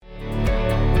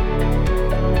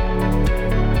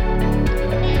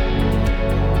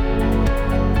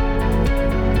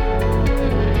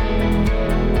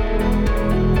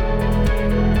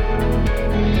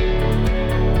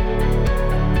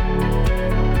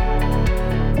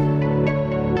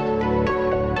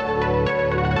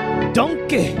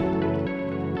Donkey.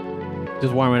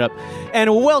 Just warm it up.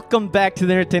 And welcome back to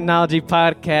the Entertainology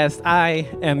Podcast. I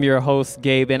am your host,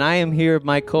 Gabe, and I am here with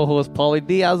my co-host, Paulie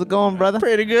D. How's it going, brother?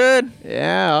 Pretty good.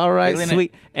 Yeah, all right, Feeling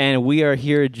sweet. And we are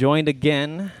here joined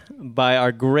again by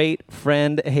our great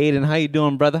friend, Hayden. How you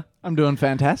doing, brother? I'm doing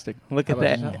fantastic. Look at How about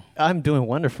that. yourself? I'm doing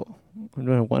wonderful.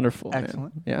 Man.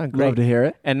 Excellent. Yeah, great. Love to hear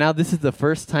it. And now this is the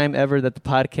first time ever that the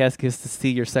podcast gets to see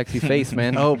your sexy face,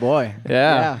 man. Oh, boy.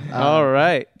 Yeah. All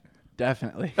right.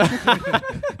 Definitely.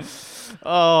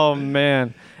 Oh,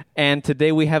 man. And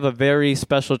today we have a very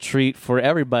special treat for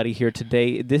everybody here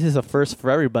today. This is a first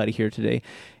for everybody here today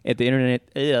at the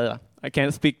Internet. I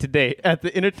can't speak today. At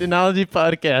the Entertainology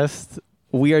Podcast,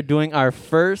 we are doing our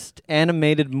first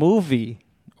animated movie.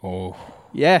 Oh.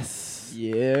 Yes.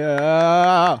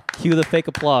 Yeah. Cue the fake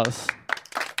applause.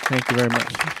 Thank you very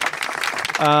much.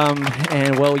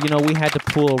 And well, you know, we had to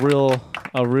pull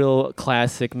a real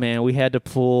classic, man. We had to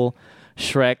pull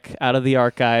Shrek out of the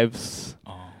archives.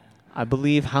 Oh. I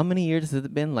believe, how many years has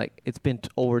it been? Like, it's been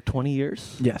over 20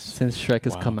 years? Yes. Since Shrek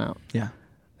has Wow. come out. Yeah.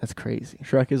 That's crazy.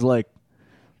 Shrek is like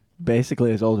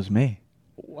basically as old as me.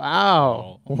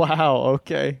 Wow. Wow.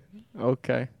 Okay.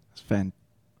 Okay. It's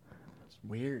It's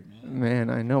weird, man. Man,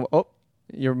 I know. Oh,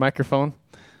 your microphone.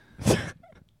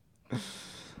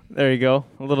 There you go.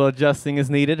 A little adjusting is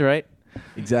needed, right?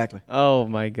 Exactly. Oh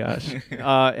my gosh.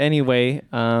 Anyway,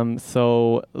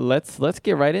 so let's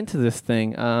get right into this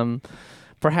thing.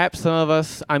 Perhaps some of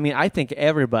us, I mean, I think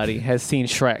everybody has seen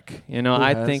Shrek. You know, Who I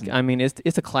hasn't? think, I mean,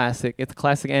 it's a classic. It's a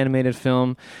classic animated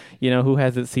film. You know, who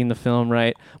hasn't seen the film,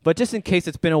 right? But just in case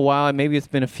it's been a while, maybe it's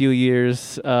been a few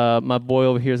years, my boy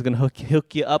over here is going to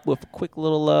hook you up with a quick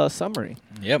little summary.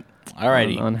 Yep.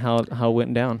 Alrighty. On how it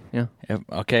went down. Yeah. Yep.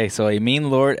 Okay, so a mean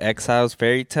lord exiles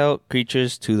fairy tale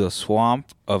creatures to the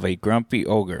swamp of a grumpy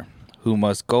ogre who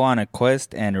must go on a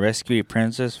quest and rescue a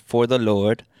princess for the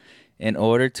lord in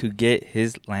order to get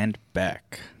his land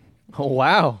back. Oh,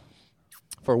 wow.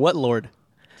 For what, Lord?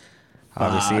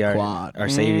 Obviously, Quad. our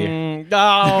savior.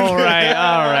 All right.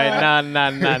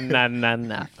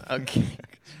 Nah. Okay.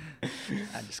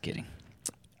 I'm just kidding.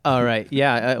 All right.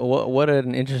 Yeah. What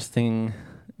an interesting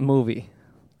movie,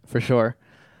 for sure.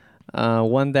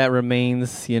 One that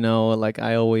remains, you know, like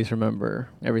I always remember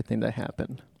everything that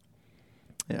happened.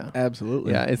 Yeah.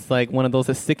 Absolutely. Yeah. It's like one of those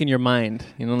that stick in your mind.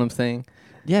 You know what I'm saying?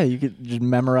 Yeah, you could just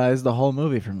memorize the whole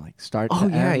movie from like start to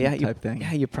end type thing.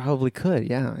 Yeah, you probably could.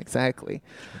 Yeah, exactly.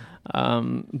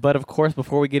 But of course,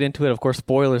 before we get into it, of course,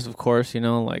 spoilers. Of course, you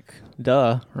know, like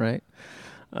duh, right?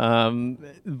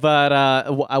 But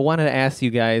I wanted to ask you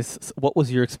guys, what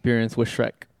was your experience with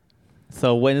Shrek?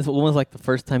 So when was like the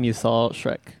first time you saw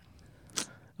Shrek?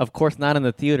 Of course, not in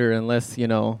the theater, unless you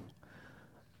know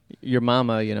your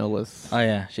mama, you know, was Oh,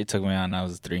 yeah. She took me on. I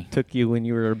was 3. took you when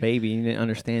you were a baby. And you didn't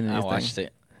understand I anything. watched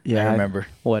it. Yeah, I remember.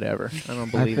 Whatever. I don't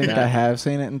I believe think that. I have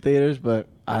seen it in theaters, but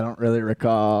I don't really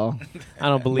recall. I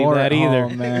don't believe More that at either.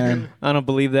 home, man. I don't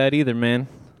believe that either, man.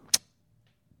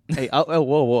 Hey,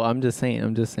 whoa! I'm just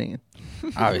saying.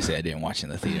 Obviously, I didn't watch it in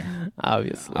the theater.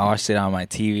 Obviously, I watched it on my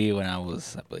TV when I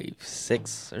was, I believe,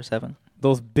 6 or 7.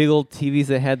 those big old TVs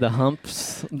that had the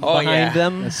humps Oh, behind yeah.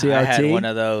 them. The I had CRT? one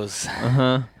of those.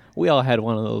 We all had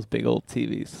one of those big old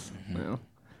TVs. You know.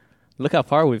 Look how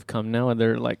far we've come now.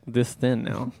 They're like this thin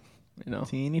now. You know.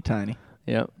 Teeny tiny.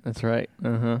 Yep, that's right.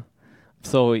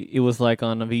 So it was like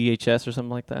on a VHS or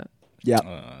something like that. Yeah.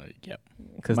 Yep.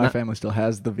 Because My family still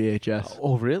has the VHS.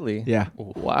 Oh, really? Yeah.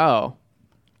 Wow.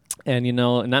 And, you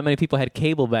know, not many people had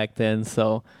cable back then.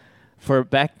 So for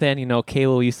back then, you know,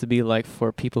 cable used to be like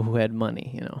for people who had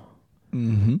money, you know.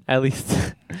 Mm-hmm. At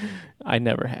least I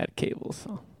never had cable.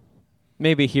 So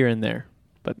maybe here and there.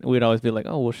 But we'd always be like,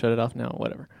 oh, we'll shut it off now,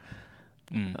 whatever.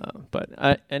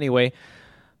 But anyway,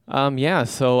 yeah,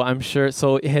 so I'm sure.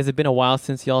 So has it been a while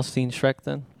since y'all seen Shrek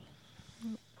then?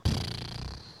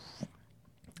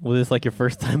 Was this like your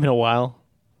first time in a while?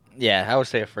 Yeah, I would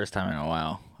say the first time in a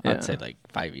while. Yeah. I'd say like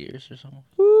 5 years or something.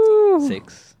 Woo.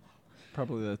 6.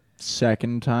 Probably the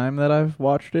second time that I've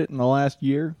watched it in the last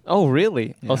year. Oh,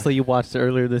 really? Yeah. Oh, so you watched it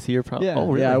earlier this year, probably? Yeah. Oh,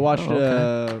 really? Yeah, I watched oh,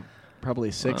 okay. it probably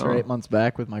 6 or 8 months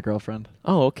back with my girlfriend.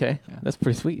 Oh, okay. Yeah. That's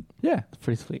pretty sweet. Yeah. That's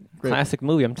pretty sweet. Great. Classic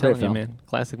movie, I'm telling you, film. man.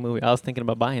 Classic movie. I was thinking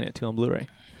about buying it, too, on Blu-ray.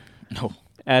 No.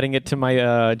 Adding it to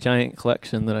my giant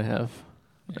collection that I have.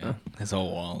 Yeah. His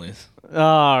whole wall is.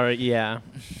 Oh, yeah.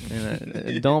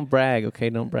 And, don't brag, okay?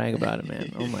 Don't brag about it,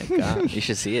 man. Oh, my gosh. You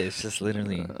should see it. It's just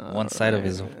literally one side of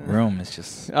his room. It's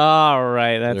just. All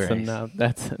right. That's Blu-rays. enough.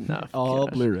 That's enough. All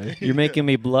Gosh. Blu-ray. You're making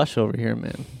me blush over here,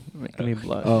 man. You're making me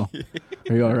blush. Oh,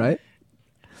 are you all right?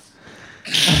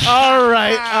 All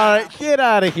right. Get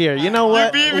out of here. You know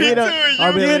what? You beat me to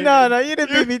it. No, you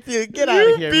didn't beat me to it. Get out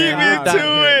of here, beat man. me to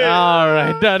it. All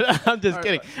right. Done. I'm just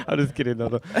kidding.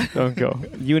 No, don't go.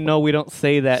 You know we don't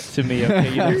say that to me, okay?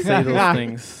 You don't say those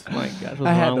things. My God, what's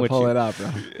I had wrong to with pull you? it up, bro.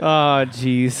 Oh,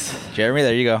 jeez. Jeremy,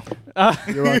 there you go.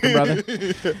 You're welcome, brother.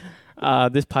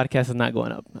 This podcast is not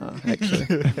going up,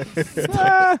 actually.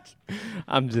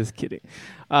 I'm just kidding.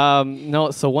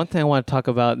 No, so one thing I want to talk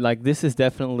about, like, this is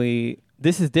different.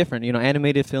 You know,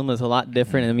 animated film is a lot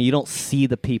different. I mean, you don't see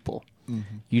the people.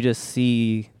 Mm-hmm. You just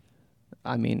see,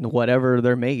 I mean, whatever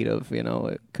they're made of, you know.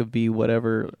 It could be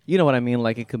whatever, you know what I mean?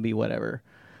 Like, it could be whatever.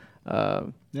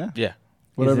 Yeah.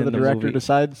 Whatever in the the director movie.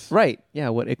 decides. Right.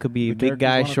 Yeah, it could be The a big guy,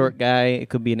 characters wanna short guy. It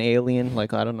could be an alien.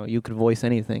 Like, I don't know. You could voice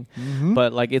anything. Mm-hmm.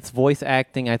 But, like, it's voice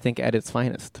acting, I think, at its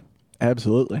finest.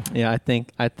 Absolutely. Yeah, I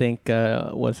think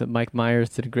was it Mike Myers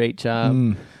did a great job.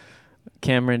 Mm.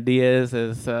 Cameron Diaz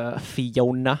as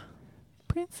Fiona.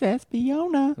 Princess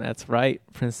Fiona. That's right,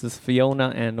 Princess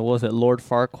Fiona, and was it Lord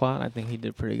Farquaad? I think he did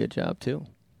a pretty good job too.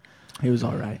 He was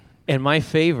all right. And my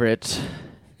favorite,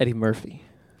 Eddie Murphy.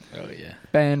 Oh, yeah.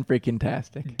 Fan freaking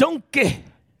tastic. Donkey.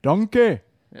 Donkey.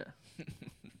 Yeah,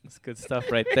 that's good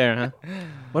stuff right there, huh?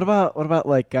 What about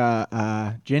like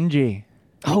Gingy?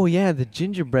 Oh yeah, the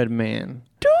gingerbread man.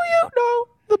 Do you know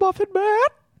the Muffin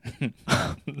Man?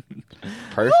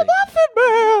 Perfect. The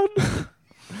Muffin Man.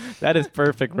 That is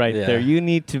perfect right Yeah. there. You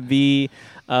need to be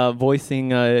voicing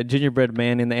Gingerbread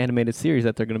Man in the animated series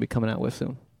that they're going to be coming out with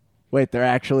soon. Wait, they're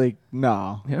actually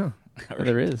no, Yeah,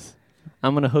 there is.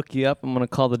 I'm going to hook you up. I'm going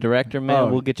to call the director, man. Oh,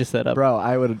 We'll get you set up. bro.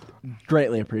 I would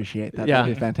greatly appreciate that. Yeah.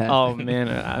 That'd be fantastic. Oh, man.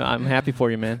 I'm happy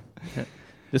for you, man.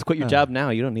 Just quit your job now.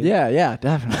 You don't need it. Yeah,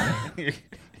 definitely.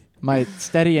 My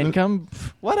steady income,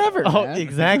 whatever. Oh, man.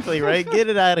 exactly, right? Get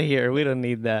it out of here. We don't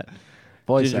need that.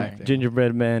 Voice acting.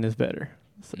 Gingerbread Man is better.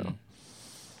 So,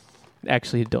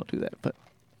 actually, don't do that. But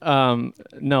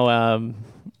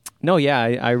no, yeah,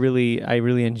 I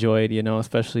really enjoyed, you know,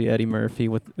 especially Eddie Murphy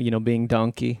with, you know, being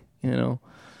Donkey. You know,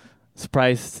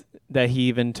 surprised that he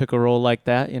even took a role like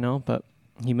that. You know, but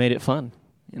he made it fun.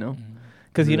 You know,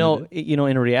 because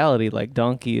Really in reality, like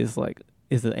Donkey is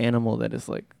an animal that is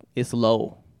like it's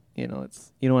low. You know,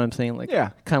 it's what I'm saying. Like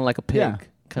Yeah. kind of like a pig. Yeah.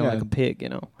 Kind of Yeah. like a pig. You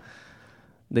know,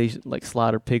 they like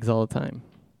slaughter pigs all the time.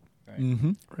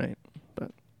 Mm-hmm. Right. But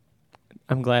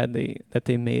I'm glad that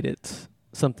they made it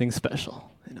something special,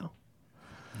 you know.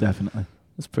 Definitely.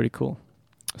 It's pretty cool.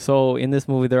 So in this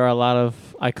movie there are a lot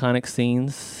of iconic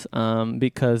scenes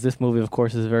because this movie of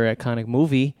course is a very iconic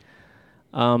movie.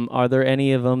 Are there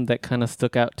any of them that kind of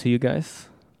stuck out to you guys?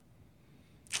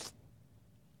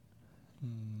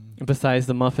 Besides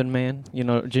the Muffin Man, you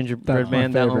know, Gingerbread That's my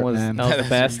Man, that one favorite, was man. that was the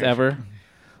best ever.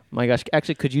 My gosh,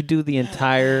 actually, could you do the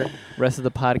entire rest of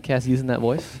the podcast using that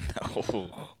voice?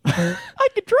 I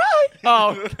could try.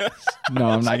 Oh, No,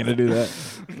 I'm not gonna do that.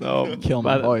 no. Kill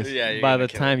my voice. By the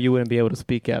time you wouldn't be able to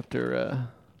speak after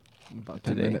About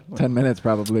today. 10 minutes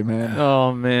probably, man.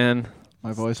 oh man,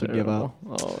 My voice would give up.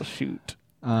 Oh shoot.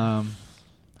 I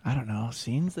don't know.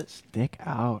 Scenes that stick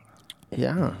out.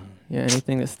 Yeah.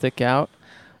 Anything that stick out?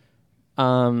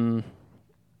 For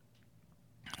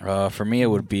me, it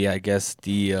would be, I guess,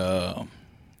 the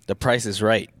Price is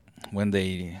Right when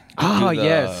they Oh do the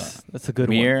yes, that's a good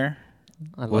mirror.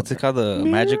 one. What's it called? The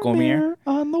magical mirror.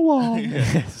 on the wall.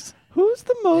 Yes. Who's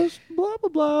the most blah blah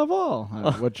blah of all?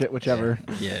 Whichever.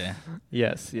 Yeah.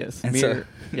 Yes. And Mirror.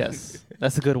 Yes,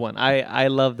 that's a good one. I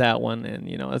love that one, and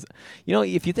you know,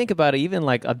 if you think about it, even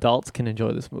like adults can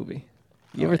enjoy this movie.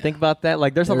 You ever think about that?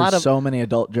 Like, there's a lot of so many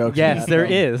adult jokes. in yes, that there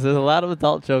film. is. There's a lot of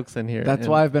adult jokes in here. That's and-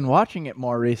 why I've been watching it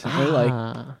more recently. Like,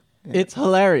 Ah, it's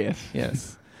hilarious.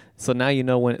 yes. So now you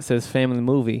know when it says family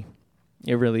movie,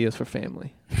 it really is for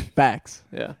family. Facts.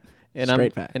 Yeah. And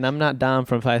Straight facts. I'm not Dom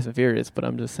from Fast and Furious, but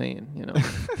I'm just saying, you know,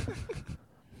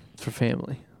 it's for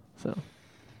family. So,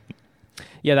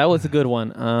 yeah, that was a good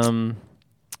one.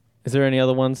 Is there any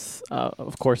other ones?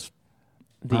 Of course,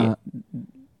 what?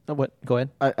 Go ahead.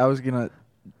 I was gonna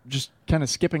just kind of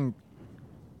skipping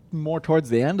more towards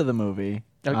the end of the movie.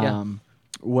 Oh, yeah.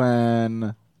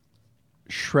 When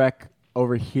Shrek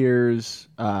overhears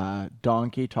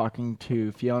Donkey talking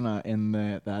to Fiona in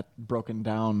that broken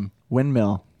down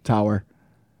windmill tower,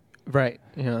 Right.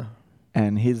 Yeah.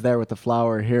 and he's there with the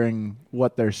flower, hearing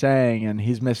what they're saying, and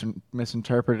he's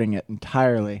misinterpreting it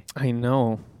entirely, I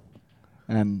know.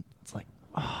 and it's like,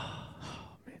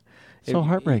 so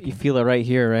heartbreaking. You feel it right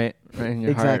here, right? Right in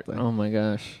your Exactly. heart. Oh my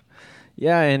gosh.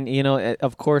 Yeah, and you know,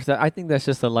 of course, I think that's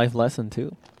just a life lesson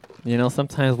too. You know,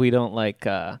 sometimes we don't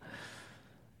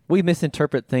we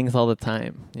misinterpret things all the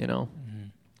time. You know,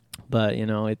 but you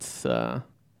know, it's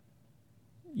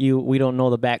we don't know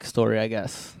the backstory, I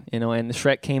guess. And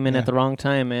Shrek came in Yeah. at the wrong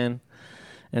time, man.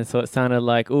 And so it sounded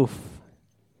like, oof,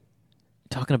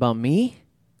 talking about me?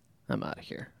 I'm out of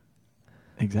here.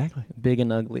 Exactly. Big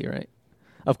and ugly, right?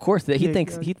 Of course, that he Big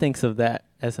thinks ugly. he thinks of that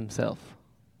as himself,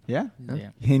 Yeah.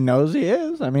 Yeah. He knows he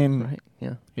is. I mean, right?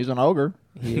 Yeah, he's an ogre.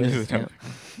 he is. Yeah.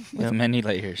 With Yep. many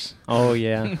layers. Oh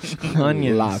yeah,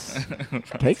 onions. Lots.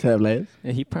 Cakes have layers.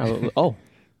 Yeah, he probably. Oh,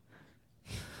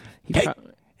 he Cake.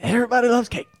 Everybody loves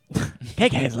cake.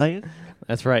 Cake has layers.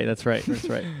 That's right. That's right. That's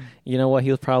right. You know what? He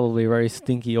was probably a very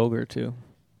stinky ogre too.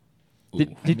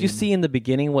 Did you see in the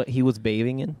beginning what he was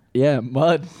bathing in? Yeah,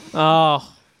 mud.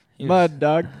 Oh, Mud,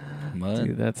 dog. Mud.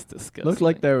 dude, that's disgusting. Looked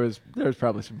like there was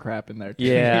probably some crap in there. Too.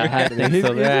 Yeah, I had to think He's,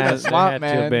 so. he's in There a had swamp, to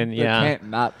man. have been, yeah. There can't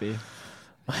not be.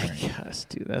 My gosh,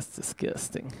 dude, that's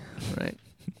disgusting, right?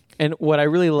 And what I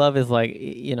really love is like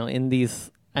in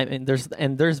these, I mean,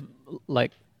 there's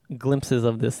like glimpses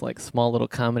of this like small little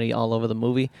comedy all over the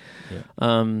movie.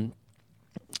 Yeah.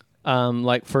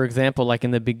 Like for example, like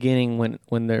in the beginning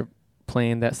when they're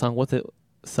playing that song, what's it?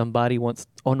 Somebody once.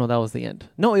 Oh no, that was the end.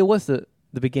 No, it was the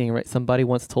beginning, right? Somebody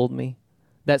once told me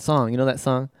that song. You know that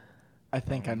song? I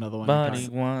think I know the one. Body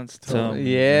wants to.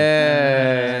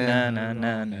 Yeah. Na, na,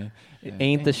 na, na. It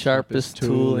ain't the sharpest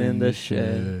tool in the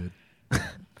shed.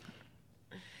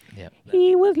 Yep.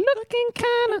 He was looking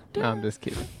kind of. No, I'm just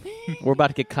kidding. We're about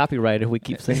to get copyrighted if we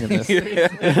keep singing this.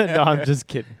 No, I'm just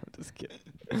kidding. I'm just kidding.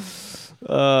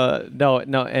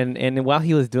 No, and while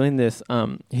he was doing this,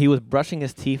 he was brushing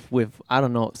his teeth with I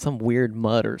don't know some weird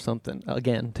mud or something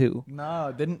again too.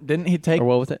 No, didn't he take? Or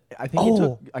what was it? I think he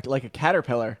Oh. took like a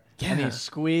caterpillar, and Yeah. he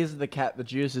squeezed the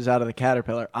juices out of the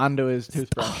caterpillar onto his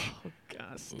toothbrush. Oh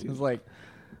gosh, It was like,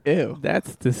 ew.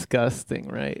 that's disgusting,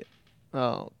 right?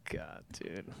 Oh god,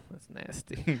 dude, that's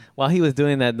nasty. While he was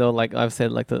doing that though, like I've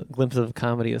said, like the glimpse of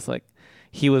comedy is like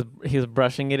he was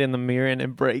brushing it in the mirror and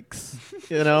it breaks.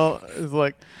 It's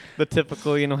like the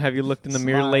typical. Have you looked in the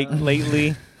mirror Smile.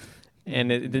 lately? And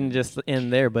it didn't just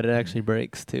end there, but it actually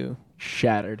breaks too.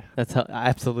 Shattered. That's how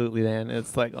absolutely, man.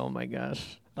 It's like, oh my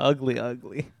gosh, ugly.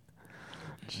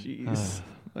 Jeez,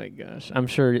 my gosh. I'm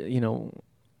sure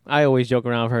I always joke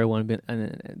around with everyone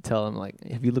and tell them like,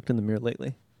 have you looked in the mirror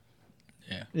lately?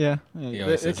 Yeah. Yeah,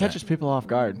 always it says catches people off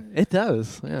guard. It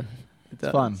does. Yeah, It's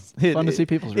fun. Fun to see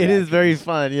people's It is reactions. very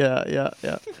fun. Yeah.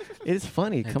 It is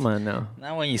funny. Come on now.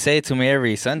 Not when you say it to me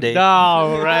every Sunday.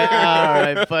 All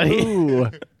right, buddy. Ooh.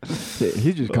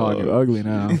 He's just calling you ugly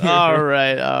now. all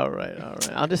right.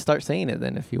 I'll just start saying it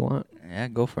then if you want. Yeah,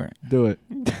 go for it. Do it.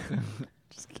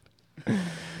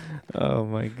 Oh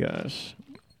my gosh.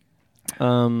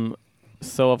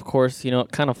 So of course,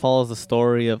 it kind of follows the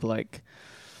story of like,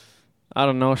 I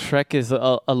don't know, Shrek is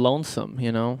a lonesome,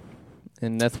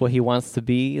 and that's what he wants to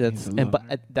be. That's He's a but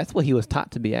loner. that's what he was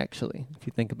taught to be actually, if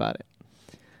you think about it.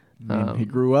 He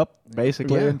grew up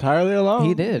basically yeah. entirely alone.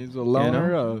 He did. He's a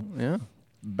loner, a Yeah.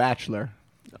 bachelor,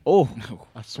 Oh,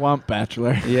 a swamp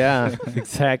bachelor. yeah,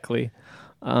 exactly.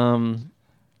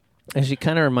 And she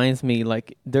kind of reminds me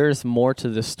like there's more to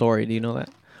this story. Do you know that?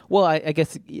 Well, I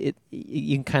guess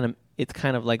it's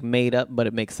kind of like made up, but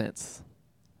it makes sense.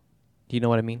 Do you know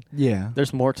what I mean? Yeah.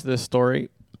 There's more to this story.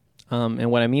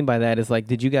 And what I mean by that is like,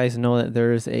 did you guys know that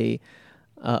there's a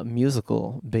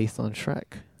musical based on Shrek?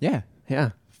 Yeah.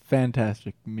 Yeah.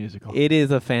 Fantastic musical. It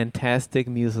is a fantastic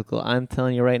musical. I'm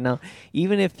telling you right now,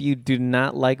 even if you do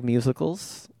not like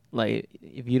musicals, like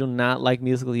if you do not like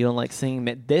musicals, you don't like singing,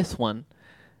 this one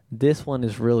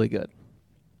is really good.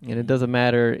 And it doesn't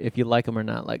matter if you like them or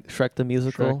not. Like Shrek the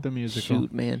musical. Shrek the musical.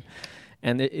 Shoot, man.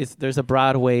 And there's a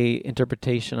Broadway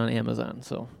interpretation on Amazon.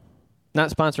 So not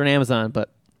sponsoring Amazon, but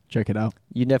Check it out.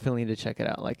 you definitely need to check it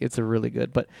out. Like it's a really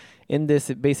good. But in this,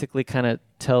 it basically kind of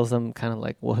tells him kind of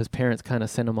like, well, his parents kind of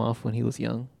sent him off when he was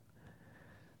young,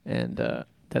 and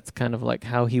that's kind of like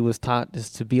how he was taught is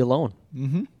to be alone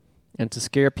Mm-hmm. and to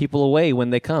scare people away when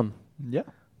they come. Yeah.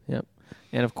 Yep.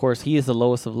 And of course, he is the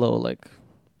lowest of low, like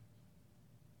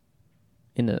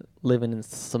living in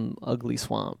some ugly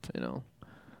swamp,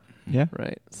 Yeah.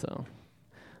 right? So,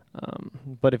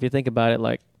 but if you think about it,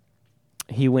 like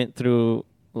he went through.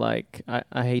 Like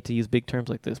I hate to use big terms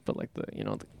like this, but like the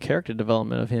character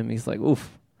development of him, he's like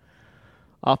oof,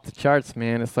 off the charts,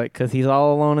 man. It's like because he's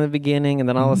all alone in the beginning, and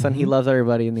then all of a sudden he loves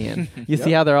everybody in the end. You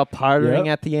see how they're all partnering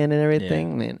Yep. at the end and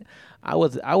everything, man. I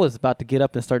was about to get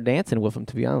up and start dancing with him,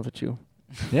 to be honest with you.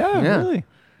 Yeah, Yeah. really.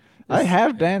 I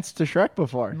have danced to Shrek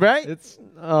before. Right? It's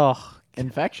Oh,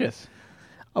 infectious.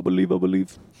 I believe.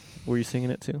 Were you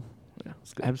singing it too? Yeah,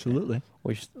 it's good. Absolutely.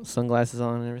 With your sunglasses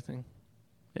on and everything.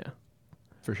 Yeah.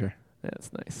 For sure. Yeah,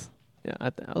 that's nice. Yeah,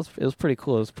 it was pretty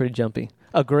cool. It was pretty jumpy.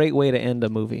 A great way to end a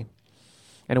movie.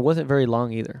 And it wasn't very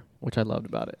long either, which I loved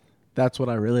about it. That's what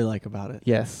I really like about it.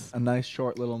 Yes. A nice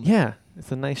short little. Yeah. It's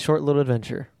a nice short little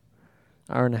adventure.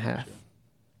 Hour and a half.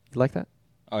 You like that?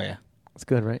 Oh yeah. It's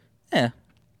good, right? Yeah.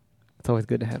 It's always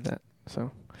good to have that.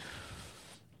 So,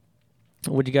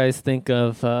 what do you guys think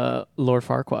of Lord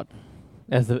Farquaad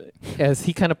as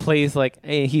he kind of plays like?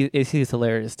 Hey, he's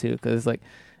hilarious too because like,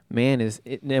 man,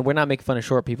 and we're not making fun of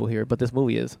short people here, but this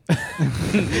movie is.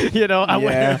 We don't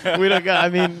got. I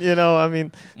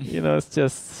mean, it's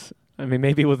just. I mean,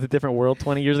 maybe it was a different world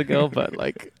 20 years ago, but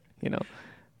like,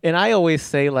 And I always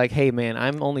say like, hey man,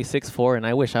 I'm only 6'4", and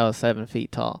I wish I was 7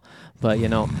 feet tall. But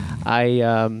I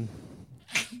Man.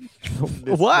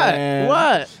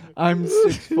 What? I'm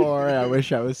 6'4". I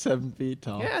wish I was 7 feet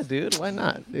tall. Yeah, dude. Why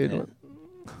not, dude? Yeah.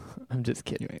 I'm just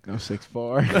kidding. You ain't no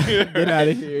 6'4". Get out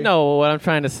of here. No, what I'm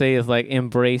trying to say is like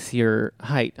embrace your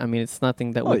height. I mean, it's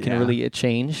nothing that we can yeah. really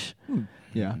change.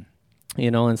 Yeah.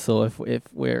 And so if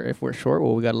we're short,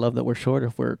 well, we gotta love that we're short.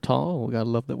 If we're tall, we gotta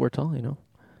love that we're tall. Doesn't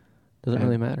Yeah.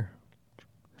 really matter.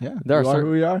 Yeah. There are we are certain-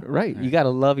 who we are. Right. You gotta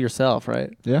love yourself,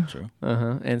 right? Yeah. True.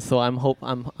 And so I'm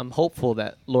hopeful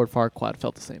that Lord Farquaad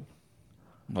felt the same.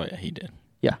 Oh yeah, he did.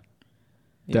 Yeah.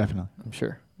 Definitely. I'm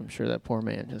sure that poor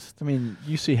man just I mean,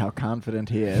 you see how confident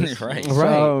he is. Right.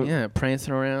 So- Yeah,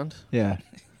 prancing around. Yeah.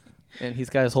 And he's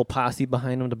got his whole posse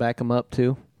behind him to back him up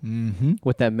too. Mm-hmm.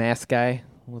 With that mask guy.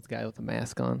 With the guy with the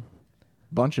mask on.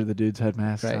 Bunch of the dudes had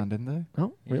masks Right. on, didn't they?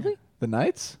 Oh, really? The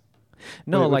Knights?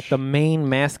 No, Wait, like which- the main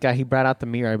mask guy. He brought out the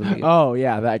mirror, I believe. Oh,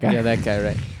 yeah, that guy. Yeah, that guy,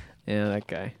 right? Yeah, that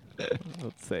guy.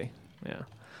 Let's see. Yeah.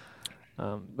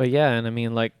 But yeah, and I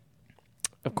mean, like,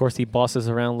 of course, he bosses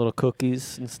around little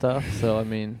cookies and stuff. So I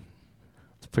mean,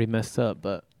 it's pretty messed up,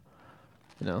 but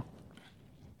Yeah.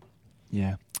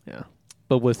 yeah.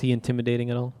 But was he intimidating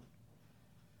at all?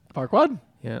 Farquaad?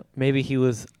 Yeah, maybe he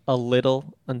was a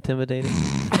little intimidating.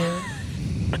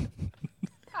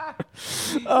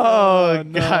 Oh,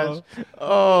 no. gosh.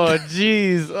 Oh,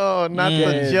 jeez. Oh, not the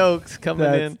Yeah. jokes coming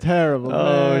That's in. terrible,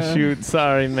 Oh, man. shoot.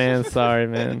 Sorry, man. Sorry,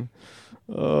 man.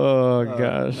 Oh,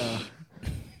 gosh.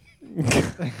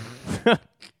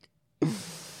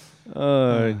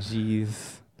 Oh,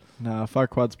 jeez. No,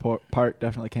 Farquaad's part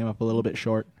definitely came up a little bit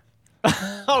short.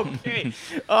 Okay.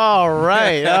 All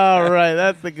right. All right.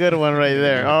 That's the good one right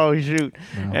there. Oh, shoot.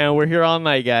 No. And we're here all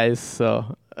night, guys.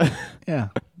 So. Yeah.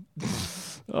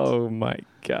 Oh my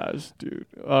gosh, dude.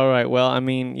 All right. Well, I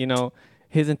mean,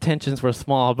 his intentions were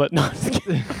small, but no. I'm just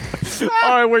kidding. All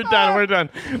right, we're done.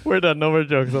 We're done. No more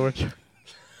jokes. No more jokes.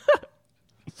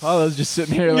 Paulo's just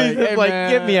sitting here He's like, just hey, like, man,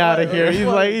 get me out of here. He's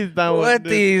what- like, he's done with What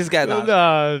this. these guys? No,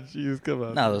 No, jeez, come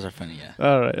on. no, those are funny. Yeah.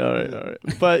 All right.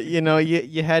 But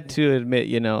you had to admit,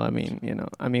 I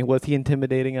mean, was he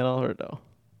intimidating at all or no?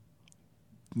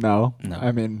 No. No.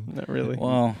 I mean, Not really.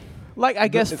 Well, Like, I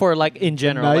guess for like in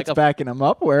general, Knight's like backing him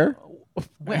up where?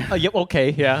 yeah,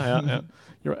 okay, yeah.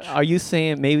 You're right. Are you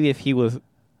saying maybe if he was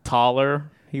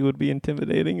taller, he would be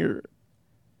intimidating, or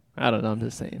I don't know. I'm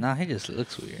just saying. nah, he just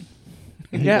looks weird.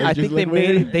 Yeah, I Just think they look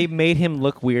weird. they made him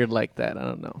look weird like that. I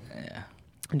don't know. Yeah.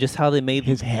 Just how they made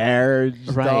His hair.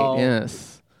 Just right. all-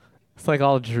 Yes, it's like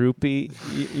all droopy.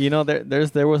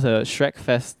 There was a Shrek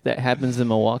Fest that happens in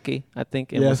Milwaukee, I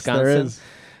think, in Yes, Wisconsin. there is.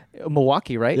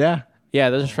 Milwaukee, right? Yeah. Yeah,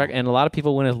 there's a Shrek, and a lot of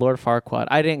people went as Lord Farquaad.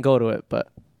 I didn't go to it, but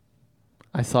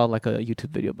I saw like a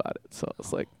YouTube video about it, so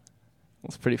it's like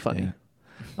it's pretty funny. Yeah.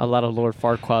 A lot of Lord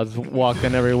Farquaads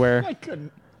walking everywhere.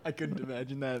 I couldn't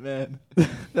imagine that, man.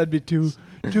 That'd be too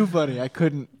funny. I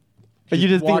couldn't. You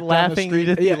just be walk down the laughing. You street-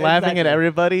 just be Yeah, laughing at exactly.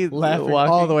 everybody, laughing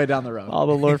walking, all the way down the road. all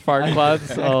the Lord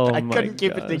Farquaads. Oh I my couldn't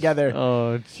keep it gosh. together.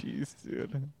 Oh jeez,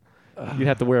 dude. You'd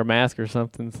have to wear a mask or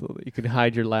something so that you could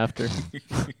hide your laughter.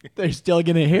 They're still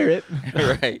gonna hear it.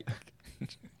 Right.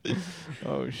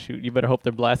 Oh shoot! You better hope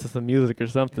they're blasting some music or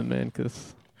something, man,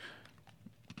 because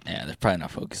Yeah, they're probably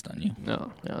not focused on you.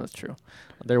 no, that's true.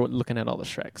 They're looking at all the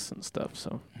Shreks and stuff.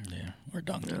 So Yeah, or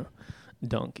donkey. yeah.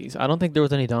 Donkeys. I don't think there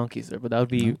was any donkeys there, but that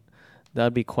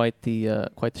would be quite the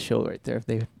show right there if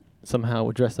they somehow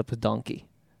would dress up as donkey.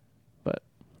 But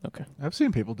okay. I've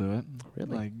seen people do it.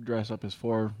 Really? Like dress up as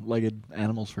 4-legged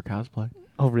animals for cosplay.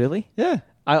 Oh really? Yeah.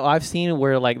 I've seen it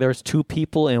where like there's two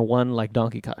people in one like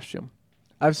donkey costume.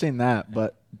 I've seen that,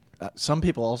 but some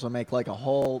people also make like a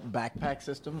whole backpack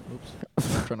system. Oops,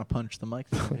 I'm trying to punch the mic.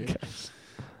 Okay.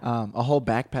 A whole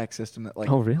backpack system that like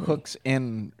Oh, really? hooks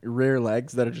in rear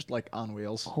legs that are just like on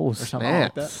wheels. Oh or something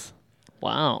like that. snaps!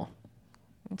 Wow,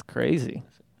 that's crazy.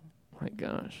 My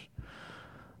gosh.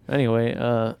 Anyway,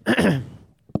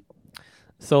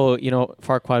 so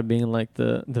Farquaad being like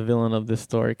the villain of this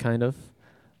story, kind of,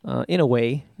 in a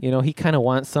way, he kind of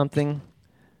wants something.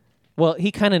 Well,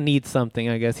 he kind of needs something,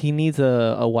 I guess. He needs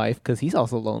a wife because he's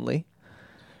also lonely.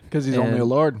 Because he's only a And-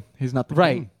 lord. He's not the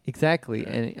Right, exactly.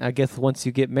 And I guess once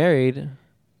you get married,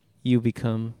 you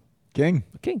become king.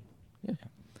 a king. Yeah.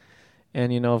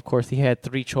 And, of course, he had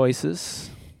 3 choices.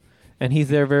 And he's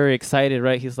there very excited,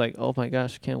 right? He's like, oh, my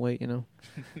gosh, can't wait,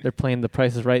 They're playing the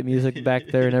Price is Right music back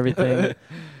there and everything.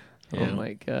 Yeah. Oh,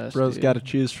 my gosh. Bro's dude. got to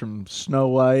choose from Snow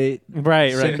White,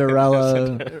 Right.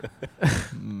 Cinderella.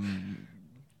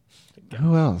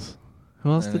 Who else?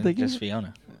 Who else did they give? Just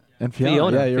Fiona. And Fiona.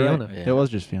 Fiona, Yeah, you're Fiona. right. Yeah. It was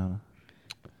just Fiona.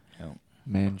 Yep.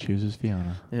 Man chooses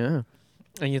Fiona. Yeah.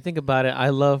 And you think about it, I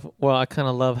kind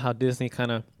of love how Disney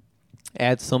kind of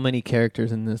adds so many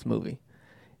characters in this movie.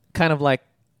 Kind of like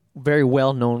very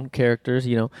well-known characters,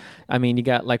 I mean, you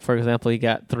got, like, for example, you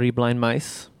got 3 blind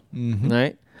mice, Mm-hmm.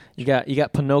 right? You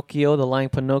got Pinocchio, the lying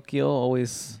Pinocchio,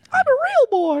 always... I'm a real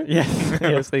boy. Yes,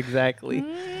 yes, exactly.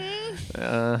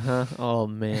 Uh-huh. Oh,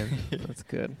 man. That's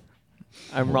good.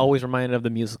 I'm always reminded of the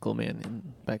musical, man, in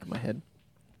the back of my head.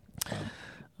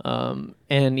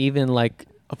 And even, like,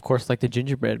 of course, like the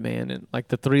gingerbread man and, like,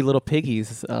 the 3 little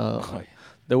piggies. yeah.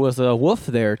 There was a wolf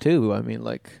there, too. I mean,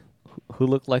 like, who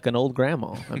looked like an old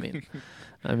grandma.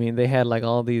 I mean, they had, like,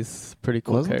 all these pretty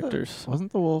cool characters.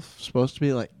 Wasn't the wolf supposed to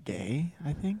be, like, gay,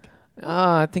 I think?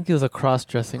 I think he was a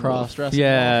cross-dressing wolf. Cross-dressing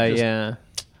Yeah, wolf, just- yeah.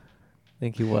 I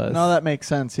think he was. No, that makes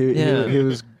sense. He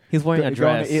was He's wearing a going to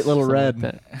dress. eat Little something Red.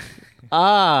 like that.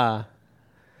 Ah.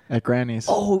 at Granny's.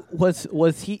 Oh,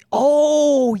 was he?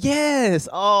 Oh, yes.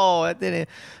 Oh, I didn't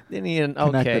even. Okay.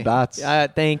 Connect the dots.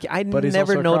 Thank you. I But he's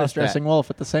never also a noticed that. cross-dressing wolf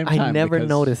at the same time. I never because-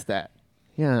 noticed that.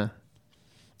 Yeah.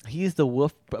 He's the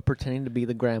wolf pretending to be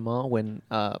the grandma when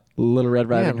Little Red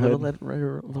Riding yeah, Hood.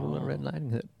 Little Red Riding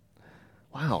Hood.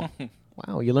 Wow.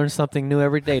 Wow, you learn something new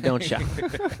every day, don't you?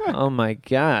 Oh my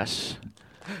gosh.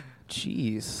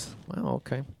 Jeez. Wow,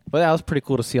 okay. But that was pretty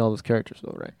cool to see all those characters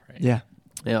though, right? Yeah.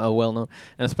 Yeah, well known.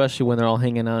 And especially when they're all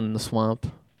hanging out in the swamp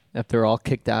after they're all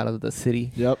kicked out of the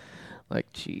city. Yep.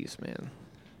 Like, jeez, man.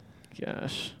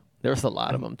 Gosh. There's a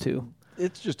lot of them too.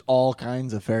 It's just all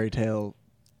kinds of fairy tale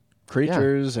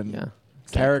creatures and Yeah.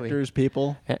 characters,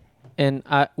 people. And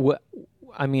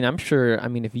I mean, I'm sure. I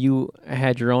mean, if you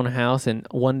had your own house and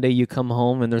one day you come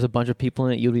home and there's a bunch of people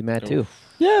in it, you'd be mad too.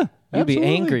 Yeah. You'd be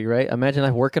absolutely. angry, right? Imagine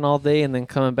like working all day and then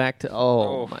coming back to,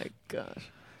 oh Oh. my gosh,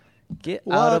 get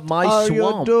What out of my are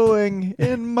swamp. you doing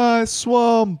in my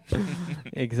swamp?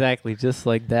 Exactly, just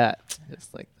like that,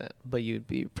 But you'd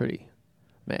be pretty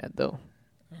mad though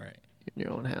Right. in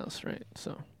your own house, right?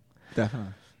 So,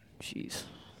 Definitely. jeez,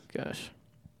 gosh,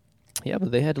 yeah.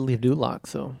 But they had to leave Duloc,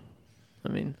 so I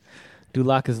mean,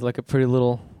 Duloc is like a pretty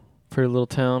little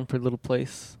town, pretty little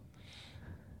place,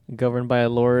 governed by a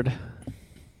lord,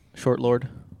 short lord.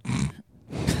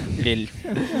 Lil.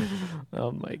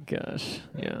 Oh my gosh,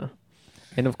 yeah.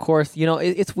 And of course,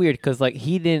 it's weird because like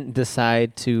he didn't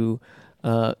decide to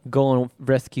go and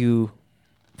rescue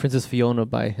Princess Fiona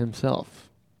by himself.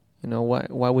 Why?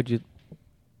 Why would you?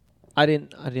 I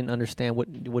didn't understand.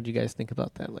 What do you guys think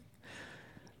about that? Like,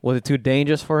 was it too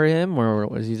dangerous for him, or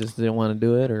was he just didn't want to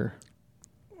do it, or?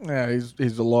 Yeah,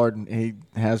 he's a lord and he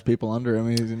has people under him.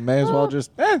 He may as well Well, just,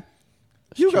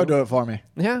 you go true. do it for me.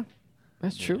 Yeah,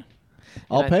 that's true.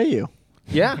 I'll I- pay you.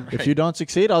 Yeah. If you don't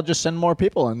succeed, I'll just send more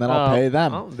people and then I'll pay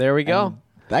them. Oh, there we go. And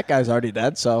that guy's already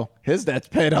dead, so his debt's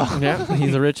paid off. Yeah,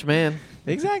 he's a rich man.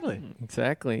 Exactly.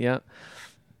 Exactly. Yeah.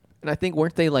 And I think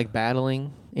weren't they like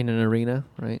battling in an arena,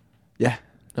 right? Yeah.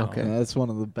 Okay. Yeah, that's one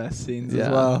of the best scenes Yeah, as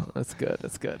well. that's good.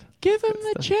 That's good. Give him Good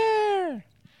the stuff. chair.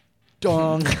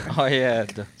 Dong. Oh yeah,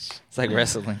 it's like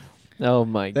wrestling. Oh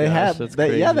my They gosh, had that's they,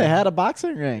 crazy. yeah, they had a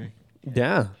boxing ring.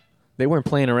 Yeah, they weren't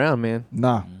playing around, man.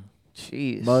 No.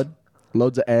 Jeez. Mud,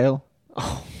 loads of ale.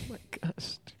 Oh my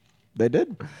gosh. They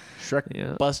did. Shrek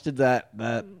Yeah. busted that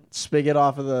spigot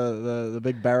off of the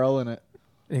big barrel and it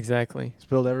Exactly.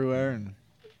 spilled everywhere and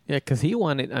Yeah, because he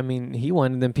wanted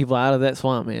them people out of that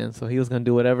swamp, man. So he was gonna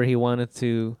do whatever he wanted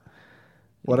to.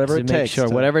 whatever to it make takes. sure,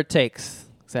 to- whatever it takes.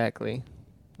 Exactly.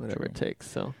 Whatever it takes.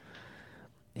 So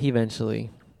he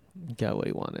eventually got what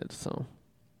he wanted. So.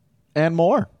 and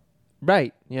more.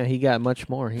 Right. Yeah, he got much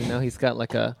more. He's got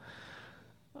like a.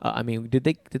 I mean, did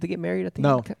they get married at the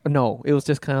No. end? No, it was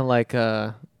just kind of like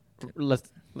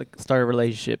let's like start a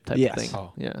relationship type Yes. of thing.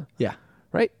 Oh. Yeah. Yeah.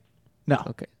 Right. No.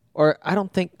 Okay. Or I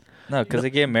don't think No, because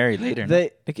they get married later. no?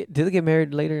 did they get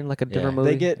married later in like a different Yeah.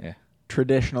 movie? They get Yeah.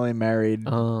 traditionally married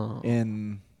Oh.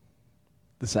 in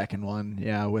the second one.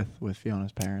 Yeah, with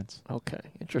Fiona's parents. Okay.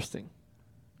 Interesting.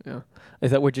 Yeah.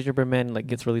 Is that where Gingerbread Man like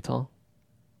gets really tall?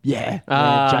 Yeah.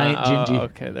 Ah, giant Gingy.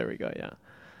 Okay, there we go. Yeah.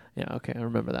 Yeah, okay, I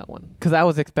remember that one. Because I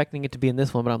was expecting it to be in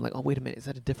this one, but I'm like, oh, wait a minute, is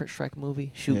that a different Shrek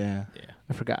movie? Shoot, Yeah. Yeah.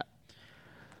 I forgot.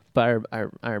 But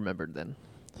I remembered then.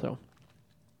 So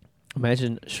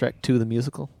imagine Shrek 2 the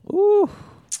musical. Ooh,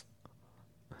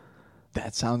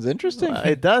 That sounds interesting.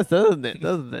 it does, doesn't it?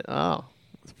 Doesn't it? Oh,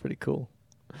 it's pretty cool.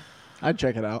 I'd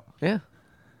check it out. Yeah,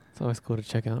 it's always cool to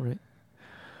check out, right?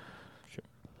 Sure.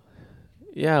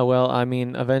 Yeah, well, I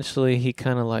mean, eventually he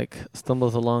kind of like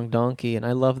stumbles along Donkey, and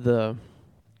I love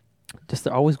just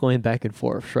they're always going back and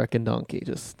forth, Shrek and Donkey.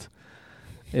 Just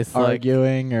it's like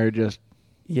Arguing or just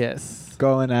yes,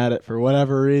 going at it for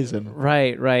whatever reason.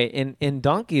 right, and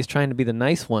Donkey is trying to be the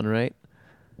nice one, right?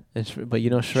 But you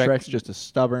know, Shrek's just a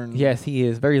stubborn. yes, he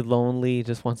is very lonely.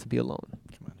 Just wants to be alone.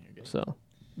 Come on here, guys. So,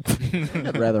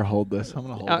 I'd rather hold this. I'm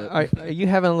gonna hold it. are you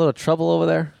having a little trouble over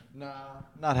there? No,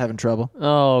 not having trouble.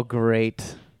 Oh,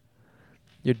 great!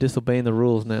 You're disobeying the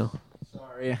rules now.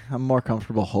 Sorry, I'm more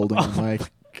comfortable holding the mic.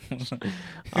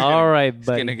 All right, He's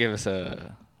buddy. gonna give us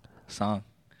a song.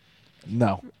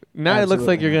 No, Now it looks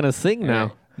like absolutely you're not. gonna sing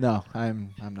now. no,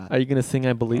 I'm not. Are you gonna sing?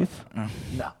 I believe.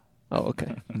 No, Oh,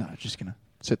 okay. no, just gonna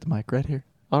sit the mic right here.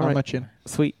 All Not right. much in.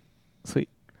 Sweet.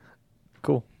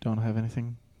 Cool. Don't have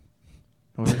anything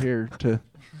over here to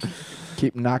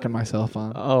keep knocking myself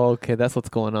on. Oh, okay. That's what's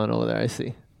going on over there. I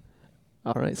see.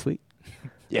 All right. Sweet.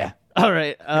 Yeah. All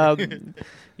right.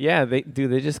 Yeah. They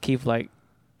just keep like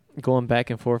going back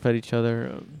and forth at each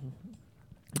other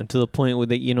until the point where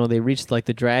they reach like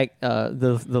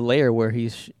the layer where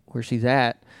she's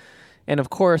at, and of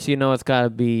course it's got to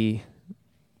be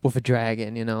with a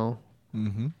dragon.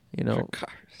 Mm-hmm.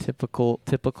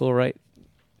 Typical, right?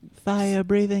 Fire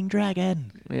breathing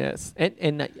dragon. Yes.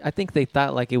 And I think they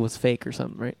thought like it was fake or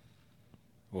something, right?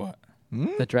 What?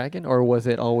 The dragon, or was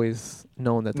it always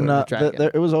known that there was No, a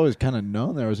dragon? it was always kind of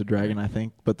known there was a dragon, I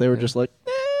think, but they were just like,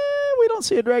 we don't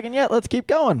see a dragon yet. Let's keep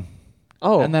going.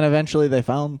 Oh, And then eventually they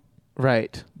found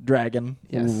right. dragon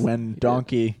Yes. when Yeah.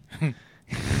 Donkey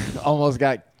almost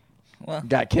got Well,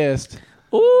 kissed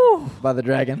Ooh, by the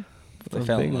dragon. they a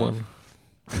fell big in love.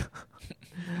 one.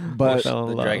 But fell in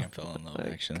The love. dragon fell in love, My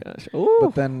actually. gosh. Ooh.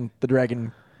 but then the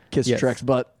dragon kissed Yes. Shrek's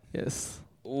butt. Yes.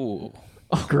 Ooh.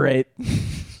 Great.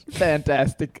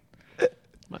 Fantastic.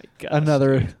 My gosh.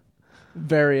 Another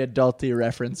very adulty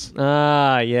reference.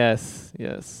 Ah, yes.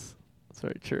 Yes. That's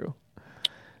very true.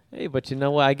 Hey, but you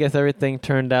know what? I guess everything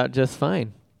turned out just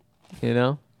fine.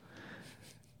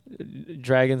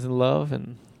 Dragons in love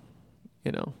and,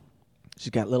 She's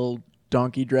got little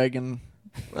donkey dragon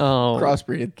oh,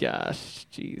 crossbreed. gosh.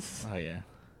 Jeez. Oh, yeah.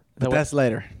 But That that's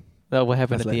later. That what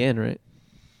happened That's at the later. end, right?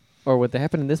 Or what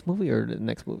happened in this movie or the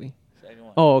next movie? Second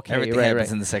one. Oh, okay. Everything right, happens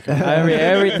right. in the second one.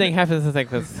 Everything happens in the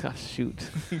second. Oh, shoot.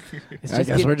 It's I just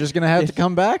guess we're just gonna have to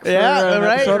come back. For yeah, an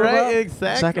right, episode right, about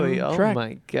exactly. second Oh track.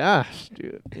 my gosh,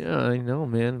 dude. Yeah, I know,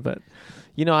 man. But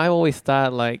I always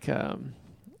thought like, I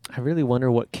really wonder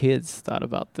what kids thought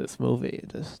about this movie.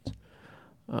 Just,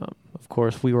 of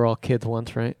course, we were all kids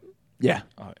once, right? Yeah,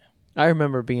 Oh, yeah. I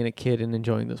remember being a kid and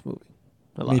enjoying this movie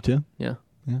a lot. me too. Yeah.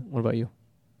 Yeah. What about you?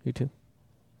 You too?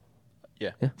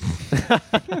 Yeah.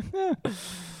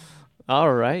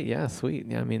 All right. Yeah. Sweet.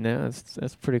 Yeah. I mean,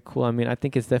 that's pretty cool. I mean, I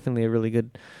think it's definitely a really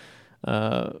good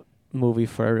movie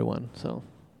for everyone. So,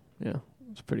 yeah,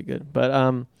 it's pretty good.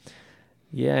 But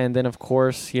yeah, and then of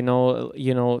course,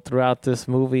 throughout this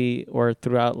movie or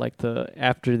throughout like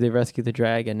after they rescue the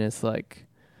dragon, it's like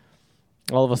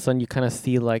all of a sudden you kind of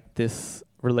see like this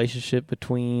relationship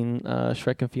between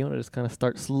Shrek and Fiona just kind of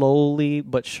start slowly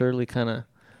but surely kind of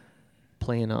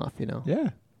playing off. Yeah.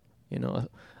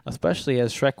 Especially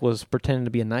as Shrek was pretending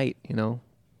to be a knight,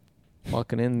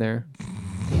 walking in there.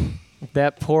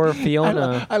 That poor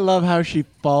Fiona. I love how she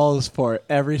falls for it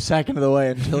every second of the way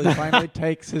until he finally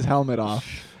takes his helmet off.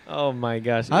 Oh my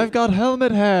gosh. I've got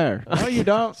helmet hair. No, you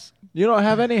don't. You don't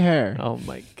have any hair. Oh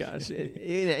my gosh.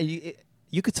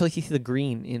 You could tell you see the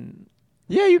green in.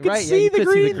 Yeah, you can Right, yeah, see you the could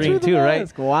see the green green through too, the right?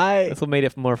 mask. Why? That's what made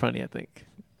it more funny, I think.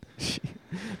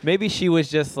 Maybe she was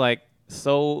just like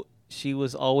she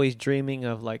was always dreaming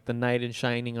of like the knight in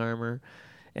shining armor,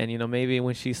 and maybe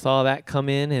when she saw that come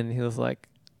in, and he was like,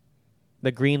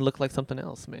 the green looked like something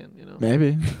else, man.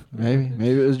 Maybe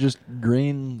it was just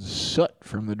green soot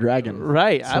from the dragon.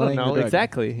 Right? I don't Slaying the know dragon.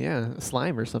 exactly. Yeah,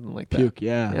 slime or something like that. Puke,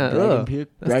 yeah. Yeah, Dragon ugh. puke.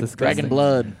 That's disgusting. Dragon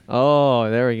blood. Oh,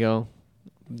 there we go.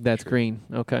 That's green.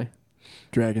 Okay.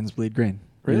 Dragons bleed green.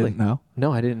 You Really? didn't know?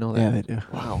 No, I didn't know that. Yeah, they do.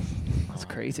 Wow, that's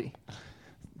crazy.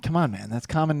 Come on, man. That's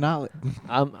common knowledge.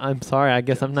 I'm sorry. I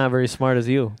guess I'm not very smart as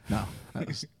you. No, that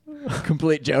was a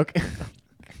complete joke.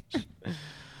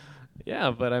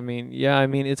 Yeah, but I mean,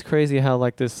 it's crazy how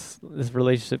like this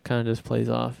relationship kind of just plays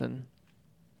off, and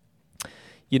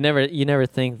you never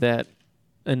think that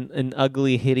an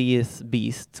ugly, hideous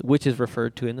beast, which is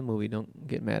referred to in the movie, don't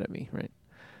get mad at me, right?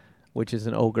 Which is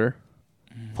an ogre,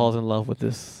 falls in love with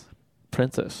this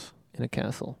princess in a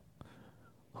castle,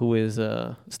 who is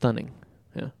stunning.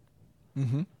 Yeah,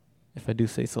 Mm-hmm. if I do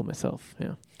say so myself.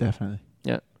 Yeah, Definitely.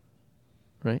 yeah,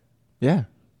 right. Yeah.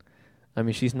 I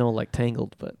mean, she's no like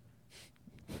Tangled, but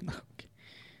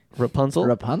Rapunzel.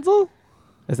 Rapunzel?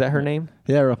 Is that her name?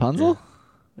 Yeah, Rapunzel?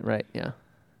 Right. Yeah.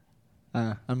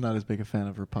 I'm not as big a fan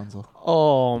of Rapunzel.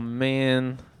 Oh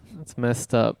man, that's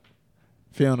messed up.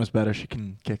 Fiona's better. She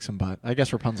can kick some butt. I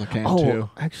guess Rapunzel can Oh, too.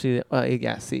 actually,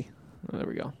 yeah. See, there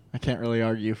we go. I can't really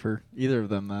argue for either of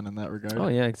them then in that regard. Oh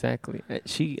yeah, exactly.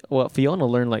 Fiona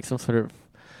learned like some sort of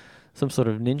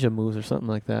ninja moves or something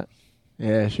like that.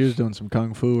 Yeah, she was doing some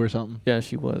kung fu or something. Yeah,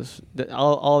 she was.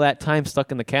 All that time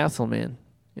stuck in the castle, man.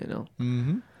 You know.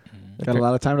 Mm-hmm. The Got a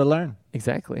lot of time to learn.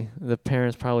 Exactly. The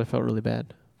parents probably felt really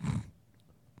bad.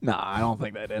 No, I don't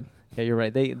think they did. Yeah, you're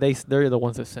right. They're the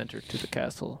ones that sent her to the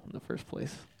castle in the first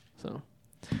place. So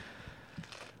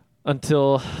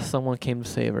until someone came to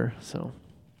save her. So,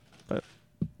 but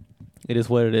it is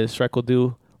what it is. Shrek will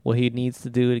do what he needs to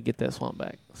do to get that swamp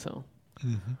back. So,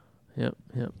 yep.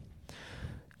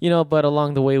 You know, but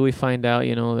along the way we find out,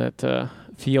 you know, that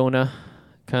Fiona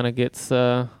kind of gets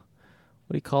what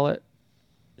do you call it?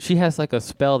 She has like a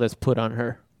spell that's put on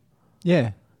her.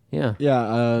 Yeah. Yeah. Yeah.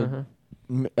 Uh-huh.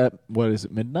 What is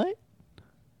it, midnight?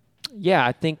 Yeah,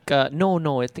 I think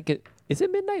no. I think is it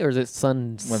midnight or is it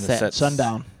sunset? When the set-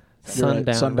 Sundown. You're right,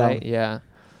 Sundown, sundown. right? Yeah,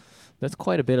 that's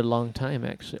quite a bit of long time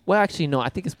actually. Well, actually, no. I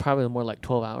think it's probably more like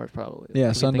 12 hours, probably. Yeah,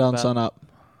 If you think sundown, about- sun up.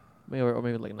 maybe or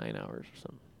maybe like 9 hours or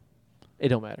something. It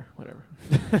don't matter. Whatever.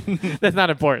 That's not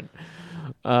important.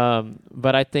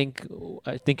 But I think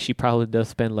she probably does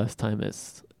spend less time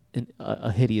as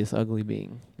a hideous, ugly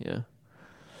being. Yeah.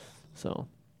 So,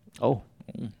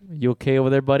 you okay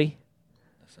over there, buddy?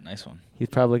 That's a nice one. He's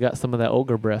probably got some of that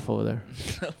ogre breath over there.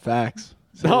 Facts.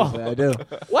 No. Seriously, I do.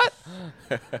 What?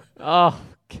 Oh,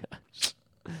 gosh.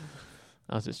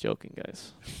 I was just joking,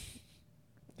 guys.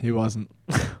 He wasn't.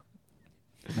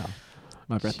 No.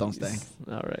 My breath don't Jeez. stink.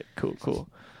 All right, cool.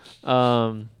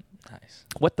 Nice.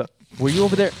 What the? Were you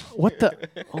over there? What the?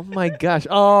 Oh my gosh!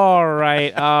 All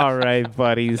right,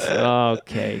 buddies.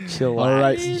 Okay, chillax. All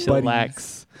right,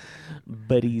 chillax,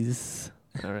 buddies.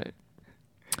 All right.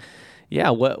 Yeah.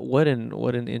 What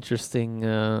an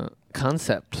interesting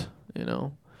concept. You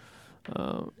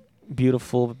know,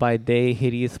 beautiful by day,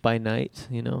 hideous by night.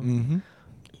 You know. Mm-hmm.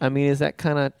 I mean, is that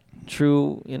kind of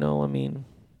true? You know, I mean,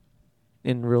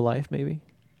 in real life, maybe.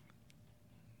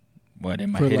 What,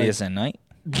 am I For, hideous at night?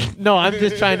 No, I'm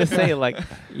just trying to say, like,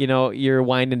 you know, you're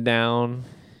winding down.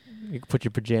 You can put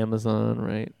your pajamas on,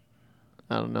 right?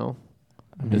 I don't know.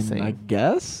 I'm just saying. I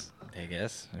guess. I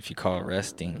guess. If you call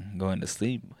resting, going to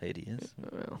sleep, hideous.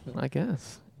 Well, I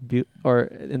guess.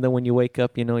 And then when you wake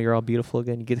up, you know, you're all beautiful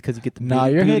again. You get because you get the Nah,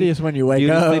 you're hideous when you wake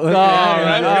beauty up. sleep. Look Oh, at all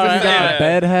right, you. all right, You got all a right.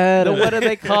 bed head. No, what do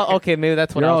they call? Okay, maybe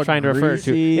that's what You're I all was trying to refer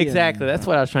to. greasy Exactly, and- that's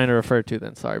what I was trying to refer to.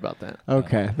 Then sorry about that.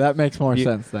 Okay, that makes more You-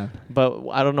 sense then. But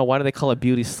I don't know why do they call it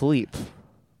beauty sleep.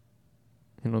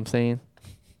 You know what I'm saying?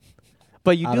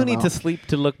 But you I do don't need know. to sleep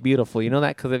to look beautiful. You know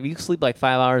that because if you sleep like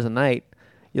 5 hours a night,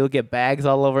 you'll get bags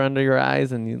all over under your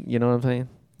eyes, and you know what I'm saying.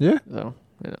 Yeah. So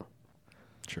you know,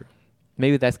 True.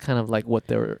 maybe that's kind of like what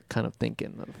they were kind of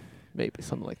thinking of, maybe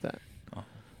something like that. Oh.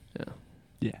 Yeah,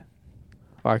 Yeah.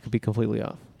 or I could be completely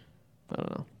off. I don't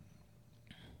know.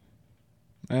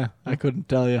 Yeah. I couldn't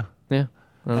tell you. Yeah,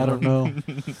 I don't know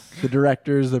the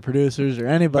directors, the producers, or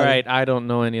anybody. Right, I don't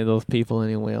know any of those people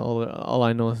anyway. All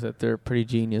I know is that they're pretty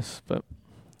genius. But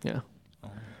yeah,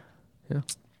 yeah,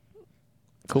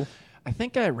 cool. I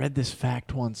think I read this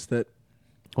fact once that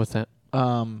What's that?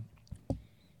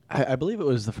 I believe it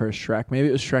was the first Shrek. Maybe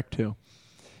it was Shrek 2.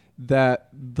 That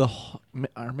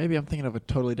or maybe I'm thinking of a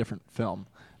totally different film.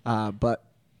 But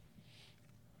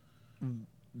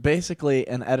basically,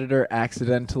 an editor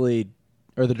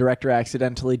or the director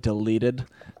accidentally deleted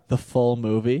the full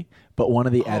movie, but one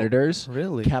of the editors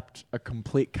really? kept a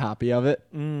complete copy of it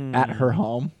at her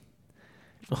home.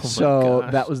 Oh my So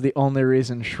gosh. that was the only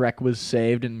reason Shrek was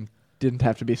saved and didn't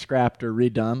have to be scrapped or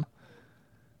redone.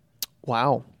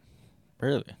 Wow.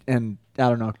 Really? And I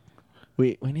don't know.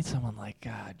 We need someone like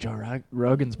Joe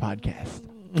Rogan's podcast.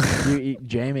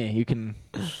 Jamie, you can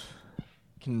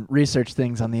research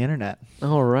things on the internet.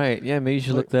 All right. Yeah, maybe you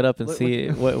should look that up and see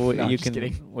what No, you just can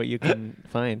kidding. what you can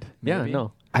find. Yeah, Maybe.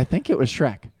 no. I think it was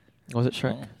Shrek. Was it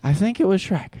Shrek? Oh. I think it was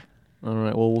Shrek. All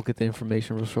right. Well, we'll get the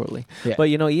information real shortly. Yeah. But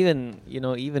even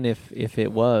if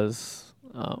it was,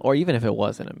 or even if it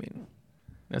wasn't, I mean,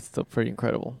 that's still pretty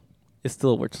incredible. it's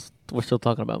still we're still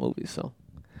talking about movies, so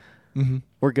Mm-hmm.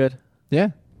 we're good. Yeah.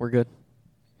 We're good.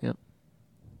 Yep.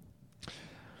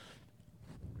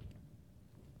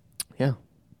 Yeah,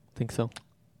 think so.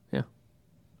 Yeah.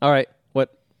 All right.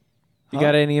 What? You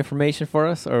got any information for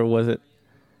us, or was it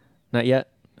not yet?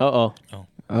 Uh-oh.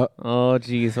 Oh,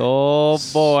 geez. Oh,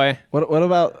 boy. What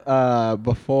about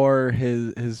before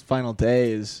his final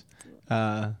days?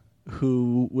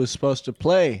 Who was supposed to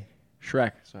play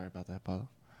Shrek? Sorry about that, Paulo.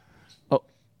 Oh.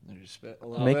 I just spit a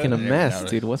little Making a bit. mess,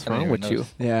 dude. What's I didn't wrong even with you?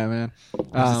 notice. Yeah, man.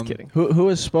 I'm just kidding. Who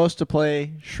was supposed to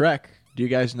play Shrek? Do you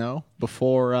guys know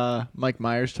before Mike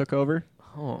Myers took over?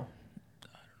 Oh.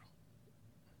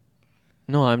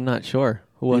 No, I'm not sure.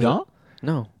 Who You was don't? it?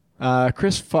 No.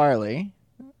 Chris Farley.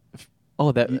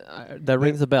 Oh, that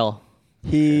rings a bell.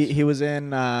 He was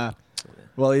in.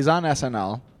 Well, he's on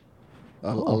SNL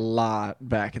a lot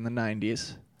back in the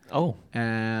 '90s. Oh.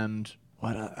 And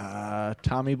what?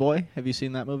 Tommy Boy. Have you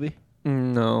seen that movie?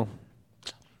 No.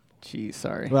 Geez,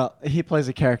 sorry. Well, he plays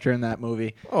a character in that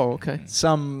movie. Oh, okay.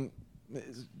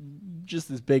 Just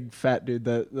this big fat dude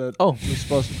that Oh. was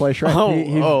supposed to play Shrek.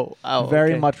 Oh, he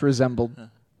very okay. much resembled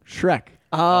Shrek.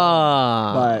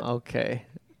 Ah, But- okay.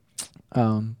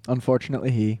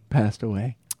 Unfortunately, he passed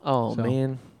away. Oh, So-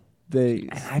 man.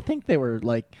 I think they were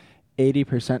like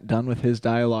 80% done with his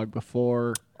dialogue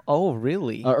before, Oh,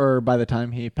 really? or by the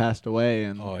time he passed away,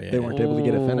 and Oh, yeah. they weren't able to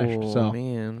get it finished. Oh, So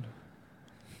man.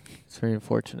 It's very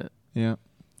unfortunate. yeah,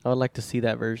 I would like to see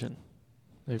that version.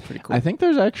 That'd be pretty cool. I think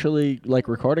there's actually like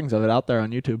recordings of it out there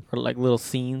on YouTube. Or like little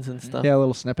scenes and stuff. Yeah,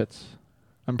 little snippets.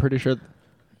 I'm pretty sure.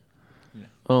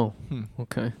 Oh, Hmm.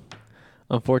 okay.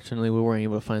 Unfortunately, we weren't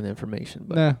able to find the information,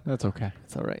 but Nah, that's okay.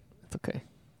 it's all right. It's okay.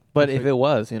 But if it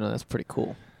was, that's pretty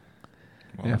cool.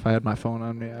 Yeah, if I had my phone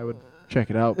on me, I would check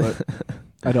it out, but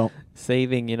I don't.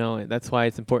 Saving, that's why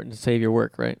it's important to save your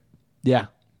work, right? Yeah.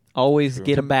 Always True.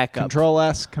 get a backup Control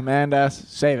S, Command S,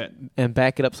 save it. and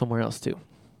back it up somewhere else too.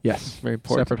 Yes. Very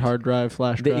important. Separate hard drive,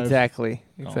 flash drive, Exactly.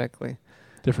 Oh. Exactly.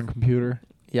 different computer.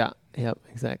 Yeah. Yep.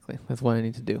 Exactly. That's what I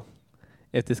need to do.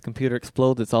 If this computer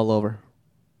explodes, it's all over.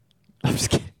 I'm just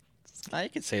kidding. You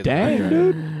could say Dang, that.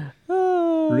 dude.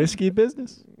 Risky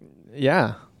business.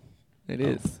 Yeah, it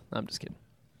is. I'm just kidding.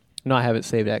 No, I have it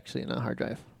saved actually in a hard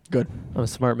drive. Good. I'm a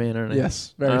smart man, aren't I?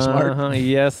 Yes. Very smart.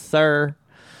 Yes, sir.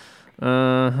 It's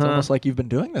almost like you've been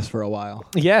doing this for a while.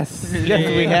 Yes. Yes,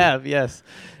 we have. Yes.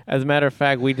 As a matter of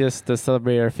fact, we just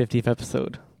celebrated our 50th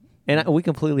episode. And we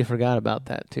completely forgot about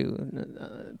that,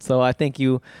 too. So I thank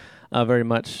you very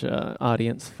much,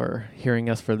 audience, for hearing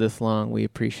us for this long. We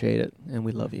appreciate it, and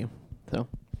we love you. So,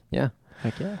 yeah.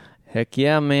 Heck yeah. Heck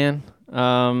yeah, man.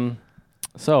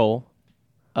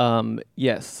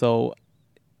 Yes. So,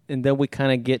 and then we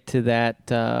kind of get to that,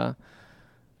 to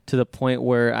the point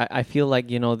where I feel like,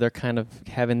 they're kind of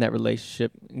having that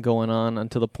relationship going on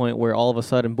until the point where all of a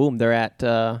sudden, boom, they're at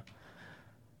the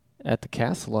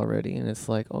castle already. And it's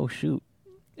like, oh, shoot.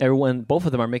 Both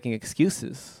of them are making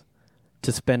excuses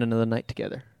to spend another night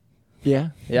together. Yeah.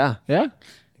 Yeah, Yeah.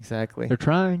 exactly. They're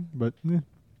trying, but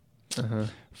Uh-huh.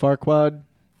 Farquaad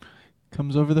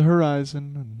comes over the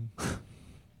horizon and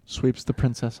sweeps the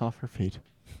princess off her feet.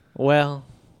 Well,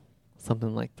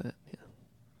 something like that.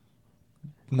 Yeah.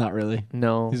 Not really.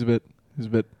 No. He's a bit.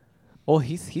 Oh,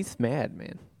 he's mad,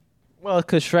 man. Well,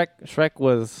 because Shrek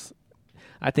was,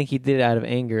 I think he did it out of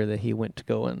anger that he went to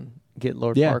go and get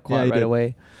Lord Farquaad he right did.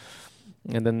 away.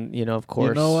 And then, of course.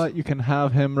 You know what? You can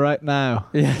have him right now.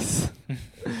 Yes.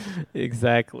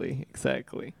 Exactly. It's,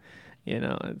 going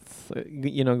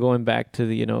back to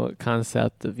the,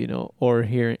 concept of,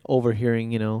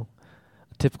 overhearing, a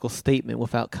typical statement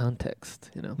without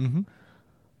context, Mm-hmm.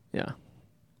 Yeah.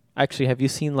 Actually, have you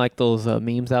seen like those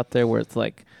memes out there where it's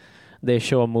like they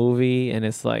show a movie and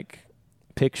it's like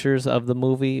pictures of the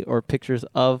movie or pictures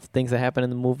of things that happen in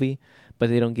the movie, but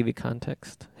they don't give you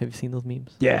context? Have you seen those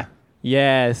memes? Yeah.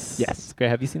 Yes. Yes. Great.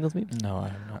 Have you seen those memes? No, I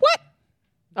have not. What?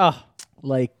 Oh.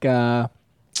 Like, I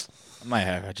might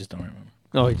have. I just don't remember.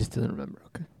 Oh, he just didn't remember.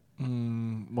 Okay.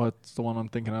 what's the one I'm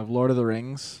thinking of? Lord of the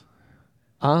Rings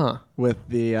Ah. with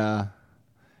the,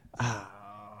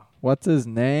 what's his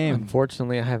name?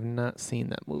 Unfortunately, I have not seen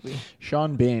that movie.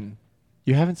 Sean Bean.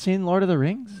 You haven't seen Lord of the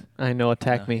Rings? I know.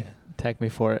 Attack No, me. yeah. Attack me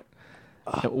for it.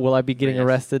 Will I be getting Yes.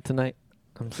 arrested tonight?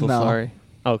 I'm so No. sorry.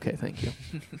 Okay, thank you.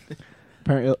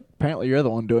 Apparently you're the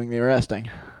one doing the arresting.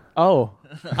 Oh.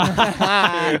 No, all just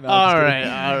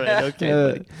right. Okay. Uh,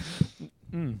 buddy.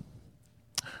 Mm.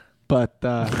 But,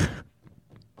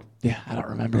 yeah, I don't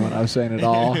remember what I was saying at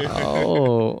all.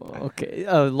 Oh, okay.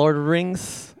 Lord of the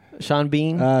Rings, Sean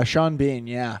Bean. Sean Bean,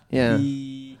 yeah. Yeah.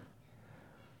 He,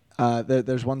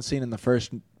 there's one scene in the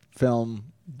first film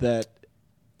that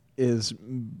is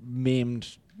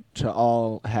memed to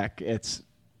all heck. It's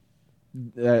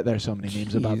there's so many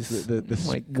memes about Jeez. this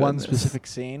My one goodness. specific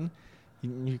scene.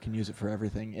 You can use it for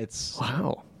everything. It's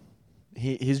Wow.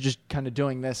 he's just kind of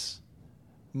doing this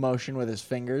motion with his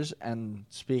fingers and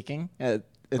speaking. It's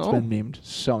Oh. been memed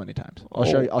so many times. I'll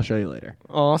Oh. show you. I'll show you later.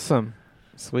 Awesome.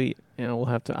 Sweet. I'll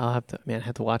have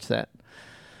to watch that.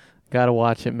 Gotta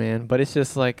watch it, man. But it's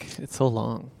just like, it's so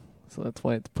long. So that's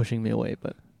why it's pushing me away.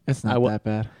 But It's I not wa- that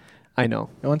bad. I know.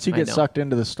 And once you I get know. sucked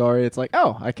into the story, it's like,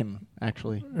 oh, I can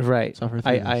actually Right. suffer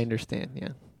through I this. understand. Yeah.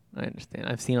 I understand.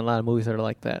 I've seen a lot of movies that are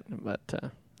like that. But,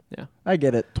 yeah. I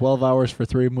get it. 12 hours for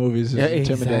 3 movies is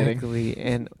intimidating. Exactly.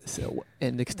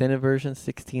 And extended version,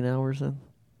 16 hours then?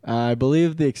 I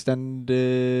believe the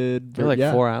extended... They're like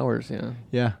yeah. 4 hours, yeah.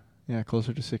 Yeah,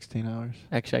 closer to 16 hours.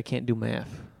 Actually, I can't do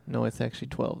math. No, it's actually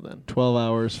 12 then. 12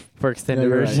 hours. For extended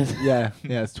you're version. right.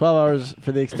 Yeah, it's 12 hours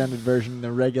for the extended version.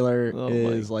 The regular Oh my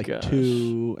is like gosh.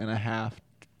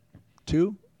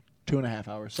 2.5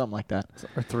 hours, something like that.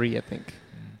 Or 3, I think.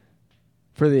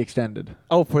 For the extended.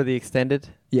 Oh, for the extended?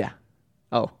 Yeah.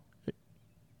 Oh.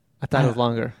 I thought it was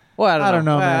longer. Well, I I don't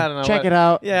know, man. I don't know. Check it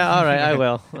out. Yeah, all right, I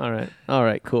will. All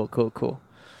right, cool.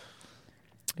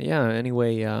 Yeah,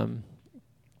 anyway, yeah,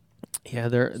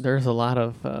 there's a lot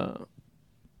of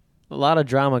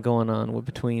drama going on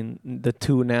between the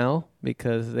two now,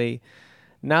 because they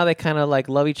kind of like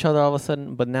love each other all of a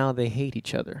sudden, but now they hate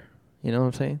each other. You know what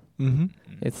I'm saying? Mm-hmm.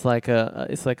 It's like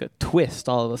a twist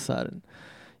all of a sudden.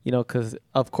 You know, because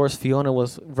of course Fiona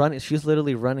was running. She's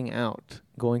literally running out,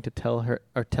 going to tell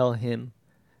him.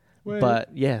 But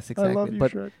yes, exactly. I love you,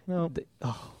 but Shrek. No.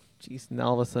 oh, jeez! And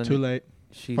all of a sudden, Too late.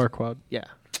 she's Farquaad. yeah.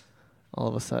 All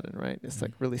of a sudden, right? It's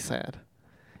like really sad.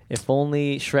 If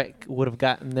only Shrek would have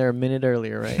gotten there a minute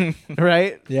earlier, right?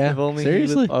 Right? Yeah, If only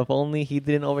seriously. if only he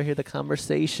didn't overhear the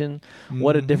conversation,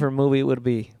 what a Mhm. different movie it would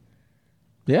be.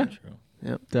 Yeah, True.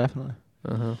 Yep. definitely.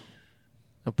 Uh huh.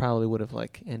 It probably would have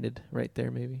like ended right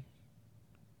there, maybe,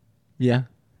 Yeah.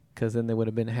 because then they would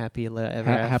have been happy ever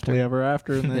after. Happily ever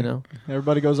after. And You then know.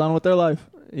 everybody goes on with their life.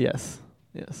 Yes.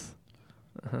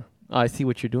 Uh-huh. Oh, I see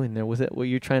what you're doing there. Was it? Were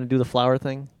you trying to do the flower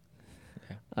thing?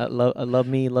 Yeah. Love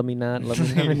me not,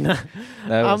 love me not.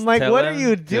 That was I'm like, tell what are him,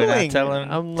 you do I not doing? tell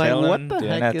him, I'm like, tell what him, the do I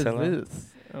heck not is tell him? this?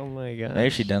 Oh my god. Maybe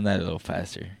she done that a little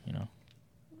faster, you know.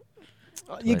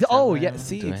 Do I tell Oh him? yeah,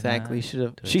 see Do I exactly. not? Should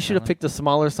have. Do I She should tell have him? picked the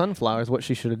smaller sunflowers. What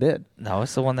she should have did. No,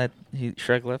 it's the one that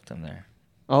Shrek left him there.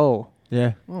 Oh.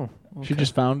 Yeah. Oh. She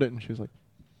just found it and she was like,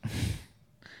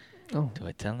 Oh. Do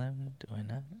I tell him? Do I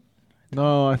not?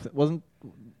 no,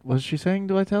 was she saying,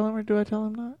 do I tell him or do I tell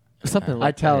him not? Something I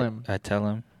like tell that. him. I tell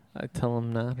him. I tell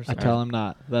him not or I something. tell him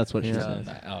not. That's what she Yeah. says.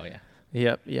 Oh yeah.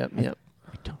 Yep.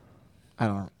 I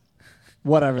don't know.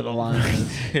 Whatever the line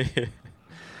is.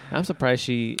 I'm surprised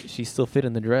she still fit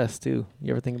in the dress too.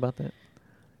 You ever think about that?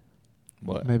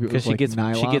 What? Maybe it Because was like she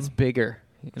nylon. gets bigger.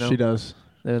 You know? She does.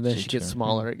 And then She she gets true.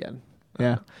 smaller again.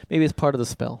 Yeah. Maybe it's part of the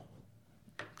spell.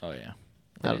 Oh yeah.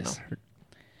 I It don't is. know.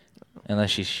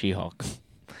 Unless she's She-Hulk.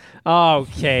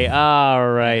 Okay, all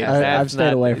right. I've That's stayed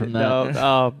not- away from that. No,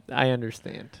 oh, I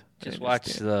understand. Just I watch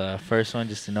understand. the first one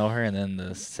just to know her, and then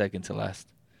the second to last,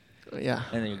 Yeah,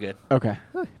 and then you're good. Okay.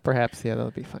 perhaps. Yeah,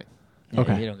 that'll be fine. Yeah,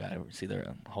 Okay. You don't gotta see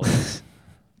the whole list.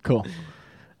 Cool.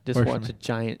 Just Works for watch me. a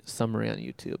giant summary on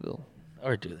YouTube.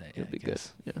 Or do that. It'll be good.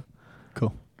 Yeah.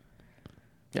 Cool.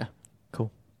 Yeah.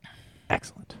 Cool.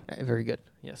 Excellent. Very good.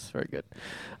 Yes, very good.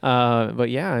 But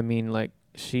yeah, I mean, like,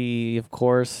 she, of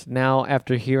course, now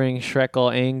after hearing Shrek all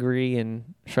angry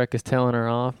and Shrek is telling her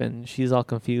off and she's all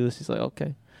confused, she's like,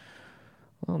 okay.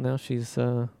 Well, now she's,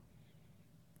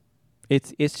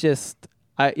 it's just,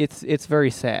 it's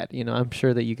very sad. You know, I'm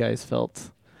sure that you guys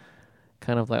felt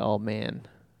kind of like, oh man,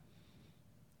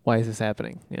 why is this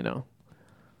happening? You know?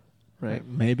 Right.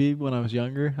 Maybe when I was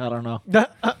younger. I don't know.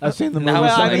 I've seen the movie Now, so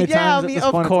well, I many mean, times. at this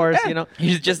of point, it's course, like, you know.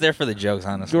 He's just there for the jokes,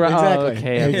 honestly. Oh, Exactly.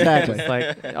 okay. Exactly. It's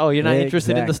like, oh, you're not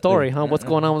interested in the Exactly. story, huh? What's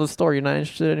going on with the story? You're not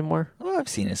interested anymore? Well, I've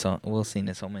seen it we've seen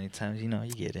it so many times. You know,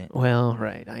 you get it. Well,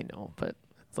 right, I know, but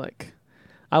it's like,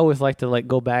 I always like to like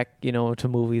go back, you know, to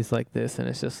movies like this, and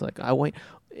it's just like I wait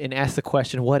and ask the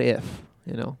question, what if,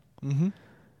 you know? Mm-hmm.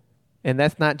 And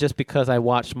that's not just because I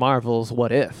watched Marvel's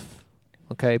What If,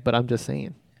 okay? But I'm just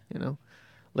saying, you know,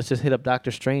 let's just hit up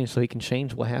Doctor Strange so he can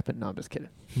change what happened. No, I'm just kidding.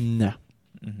 No.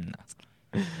 Mm-hmm.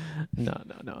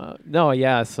 No.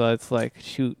 Yeah. So it's like,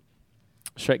 shoot,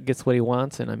 Shrek gets what he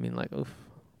wants, and I mean, like, oof.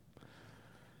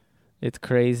 It's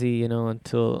crazy, you know,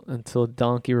 until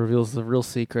Donkey reveals the real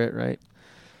secret, right?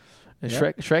 And Yeah.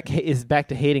 Shrek is back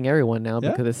to hating everyone now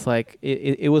Yeah. because it's like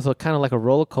it was a kind of like a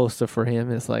roller coaster for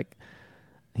him. It's like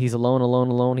he's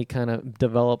alone. He kind of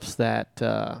develops that.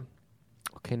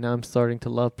 Okay, now I'm starting to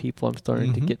love people. I'm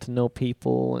starting to Mhm. get to know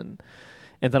people, and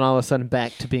then all of a sudden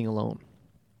back to being alone.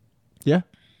 Yeah.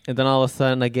 And then all of a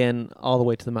sudden again, all the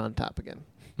way to the mountaintop again.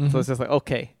 So it's just like,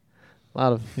 okay, a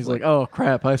lot of He's like, oh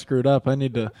crap, I screwed up. I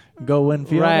need to go win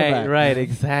Fiona back. right,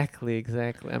 exactly.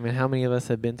 I mean, how many of us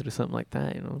have been through something like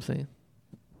that? You know what I'm saying?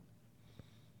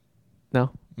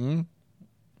 No, Mm?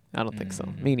 I don't think so.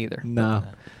 Me neither. No,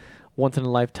 Once in a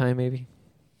lifetime, maybe.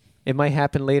 It might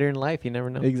happen later in life. You never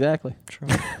know. exactly. True.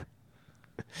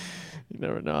 You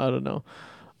never know. I don't know.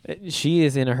 She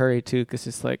is in a hurry too, because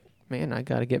it's like, man, I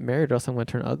got to get married, or else I'm going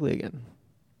to turn ugly again.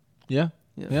 Yeah,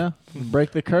 yeah.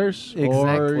 Break the curse, or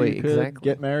Exactly, you could exactly.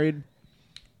 get married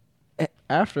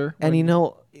after. And when- you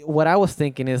know what I was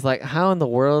thinking is like, how in the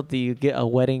world do you get a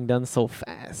wedding done so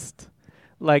fast?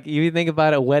 Like, you think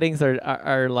about it, weddings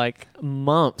are like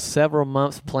months, several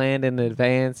months planned in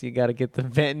advance. You got to get the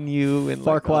venue and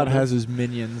like, all Farquaad this- has his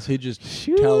minions. He just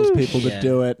tells people to Yeah.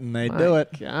 do it, and they do My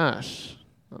it. Gosh,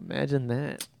 imagine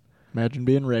that. Imagine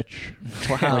being rich,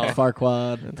 Wow. like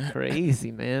Farquaad. That's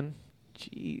crazy, man.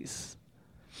 Jeez.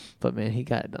 But man, he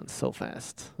got it done so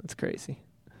fast. That's crazy.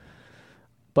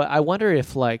 But I wonder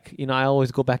if, like, you know, I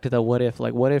always go back to the what if.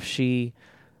 Like, what if she,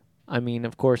 I mean,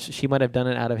 of course, she might have done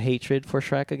it out of hatred for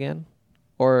Shrek again,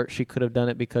 or she could have done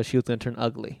it because she was going to turn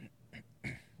ugly.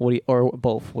 What do you, or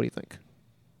both? What do you think?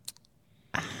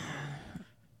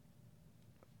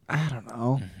 I don't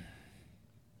know.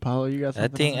 Paulo, you got I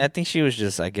something? think she was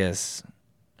just, I guess,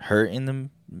 hurt in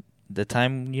the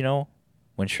time, you know,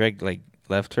 when Shrek like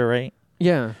left her, right?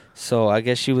 Yeah. So I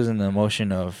guess she was in the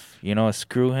emotion of, you know,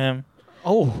 screw him.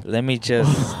 Oh. Let me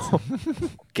just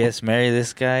guess marry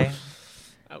this guy.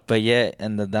 But yet,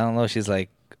 in the down low, she's like,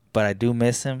 but I do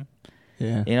miss him.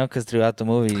 Yeah. You know, because throughout the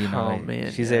movie, you know, Oh, like,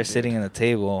 man, she's yeah, there dude. sitting at the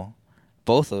table,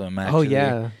 both of them actually. Oh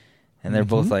yeah. And they're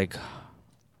both Mhm. like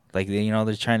they, you know,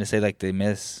 they're trying to say like they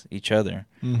miss each other.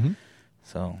 Mm-hmm.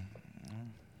 So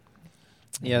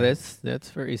Yeah, that's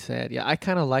very sad. Yeah, I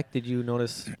kind of like. Did you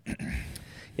notice?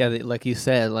 Yeah, like you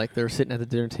said, like they're sitting at the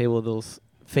dinner table. Those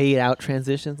fade out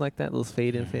transitions like that. Those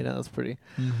fade in, fade out. That's pretty.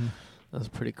 Mm-hmm. That's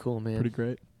pretty cool, man. Pretty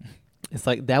great. It's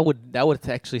like that would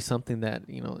actually something that,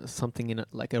 you know, something in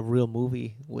like a real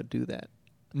movie would do that.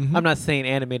 Mm-hmm. I'm not saying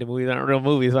animated movies aren't real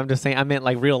movies. I'm just saying I meant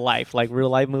like real life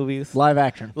movies. Live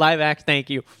action. Live act. Thank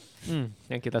you.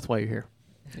 Thank you. That's why you're here.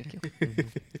 Thank you.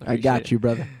 I got you,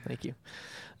 brother. Thank you.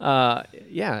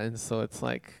 Yeah, and so it's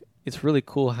like it's really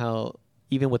cool how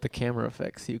even with the camera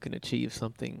effects you can achieve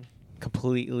something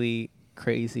completely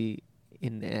crazy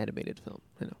in the animated film.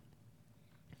 You know.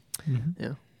 Mm-hmm.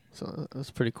 Yeah. So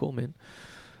that's pretty cool, man.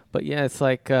 But yeah, it's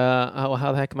like how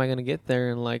the heck am I gonna get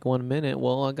there in like 1 minute?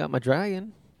 Well, I got my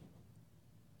dragon.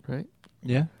 Right?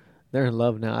 Yeah. They're in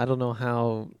love now. I don't know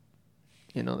how.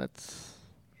 You know that's.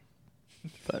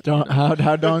 But, Don't you know.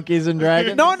 how donkeys and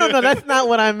dragons. No, that's not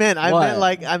what I meant. I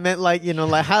What? meant like you know,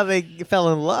 like how they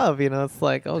fell in love. You know, it's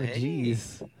like, oh, Hey.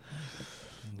 jeez.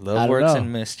 I love don't works know.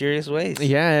 in mysterious ways.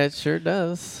 Yeah, it sure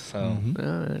does. So Mhm.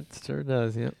 Yeah, it sure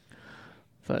does. Yep.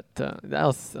 But that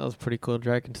was pretty cool.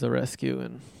 Dragon to the rescue,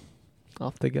 and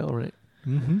off they go. Right.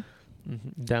 Mm-hmm.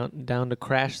 Down to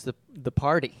crash the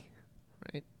party.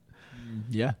 Right.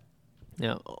 Yeah.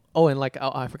 Yeah. Oh, and like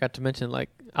I forgot to mention, like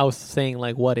I was saying,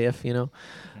 like what if, you know,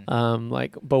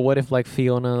 like but what if like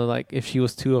Fiona, like if she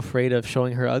was too afraid of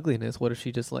showing her ugliness, what if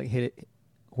she just like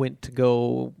went to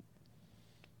go,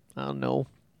 I don't know,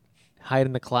 hide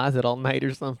in the closet all night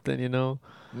or something, you know?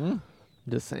 Mm. I'm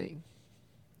just saying,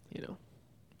 you know,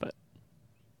 but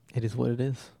it is what it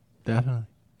is. Definitely.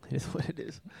 It is what it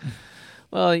is.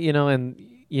 Well, you know, and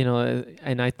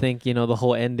I think, you know, the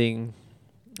whole ending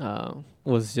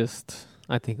was just,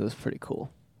 I think it was pretty cool.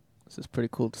 It's just pretty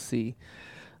cool to see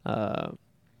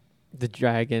the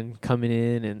dragon coming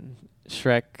in and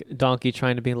Shrek, Donkey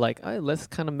trying to be like, hey, let's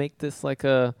kind of make this like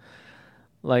a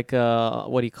what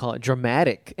do you call it?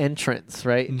 Dramatic entrance,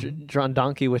 right? Mhm.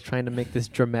 Donkey was trying to make this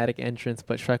dramatic entrance,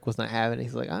 but Shrek was not having it.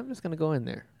 He's like, I'm just going to go in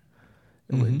there.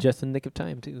 Mhm. Just in the nick of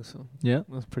time, too, so. Yeah. That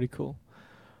was pretty cool.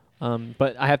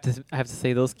 But I have to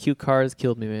say those cute cars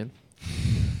killed me, man.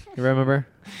 You remember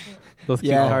those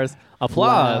cute Yeah. cars?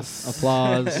 Applause,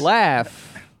 Applause. laugh,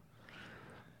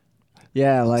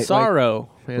 Yeah, like sorrow.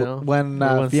 You w- know, when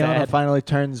Everyone's Fiona sad. finally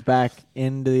turns back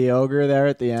into the ogre there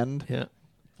at the end, Yeah.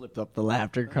 flipped up the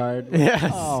laughter card.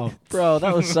 Yes. Oh, bro,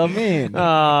 that was so mean.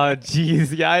 Oh,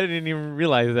 jeez. Yeah, I didn't even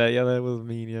realize that. Yeah, that was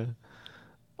mean. Yeah.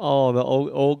 Oh, the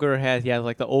ogre has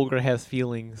like the ogre has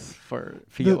feelings for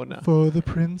Fiona. For the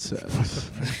princess.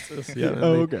 Yeah, The and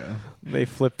ogre. they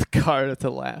flipped the card to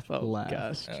laugh. Oh Laugh.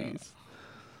 gosh, Yeah. jeez.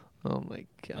 Oh my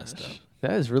gosh, Messed up.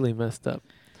 that is really messed up.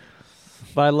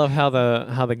 But I love how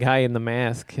the guy in the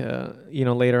mask,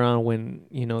 later on when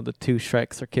the two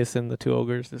Shreks are kissing the two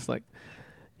ogres, it's like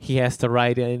he has to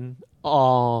write in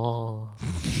 "Aw"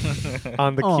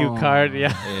 on the cue Aw. card.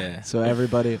 Yeah. Yeah. So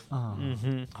everybody. Oh,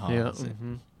 Mm-hmm. Oh, Yeah. that's it.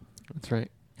 That's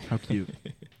right. how cute.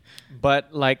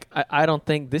 But like, I don't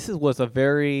think this was a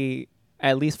very,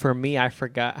 at least for me, I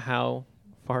forgot how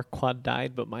Farquaad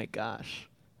died. But my gosh,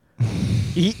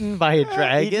 eaten by a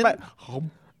dragon.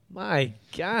 My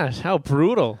gosh, how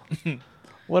brutal!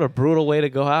 What a brutal way to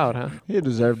go out, huh? He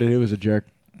deserved it. He was a jerk.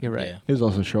 You're right. Yeah. He was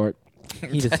also short.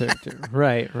 He deserved it.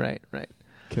 Right.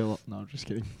 Kill him. No, just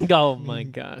kidding. Oh my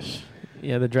gosh.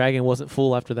 Yeah, the dragon wasn't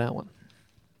full after that one.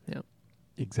 Yeah.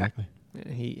 Exactly.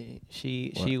 Yeah,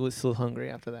 she was still hungry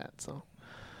after that. So.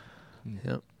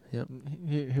 Yep. Yep.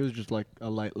 He was just like a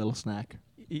light little snack.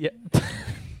 Yep.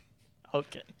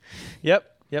 Okay. Yep.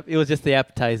 It was just the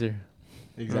appetizer.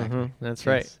 Exactly. Mhm, that's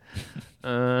right.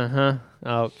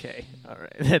 Okay. All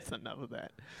right. That's enough of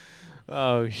that.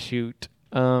 Oh shoot.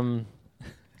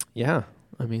 Yeah.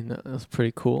 I mean that was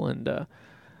pretty cool, and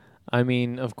I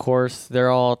mean, of course, they're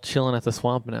all chilling at the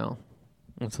swamp now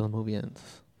until the movie ends.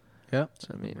 Yep.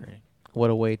 I mean, what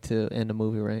a way to end a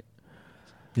movie, right?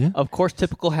 Yeah. Of course,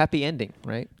 typical happy ending,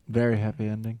 right? Very happy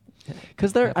ending. Yeah.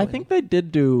 Because I Happy think they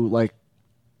did do like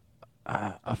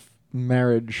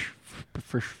marriage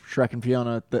for Shrek and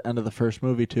Fiona at the end of the first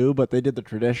movie too, but they did the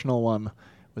traditional one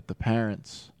with the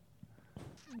parents.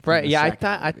 Right. the Yeah. second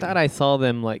I thought I saw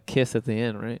them like kiss at the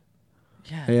end, right?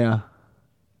 Yeah. Yeah.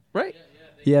 Right.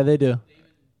 Yeah, they do.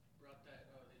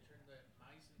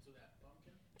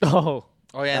 Oh.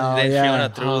 Oh yeah, Oh, and then yeah. Fiona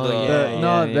threw Oh, the. yeah.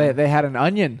 No, they had an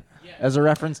onion as a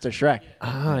reference to Shrek.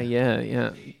 Ah.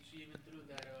 Yeah.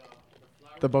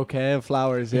 The bouquet of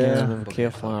flowers. Yeah. Yeah. The bouquet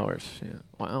of flowers. Yeah.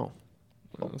 Wow.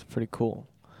 That was pretty cool.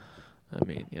 I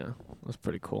mean, yeah, it was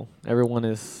pretty cool. Everyone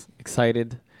is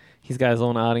excited. He's got his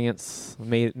own audience.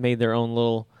 Made their own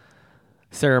little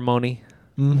ceremony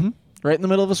Mm-hmm. Right in the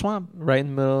middle of a swamp. right in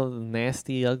the middle of the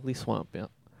nasty, ugly swamp. Yeah.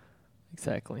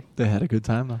 Exactly. They had a good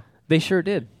time though. They sure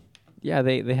did. Yeah,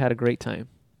 they had a great time.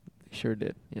 They sure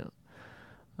did.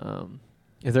 Yeah.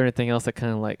 Is there anything else that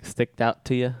kind of like sticked out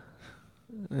to you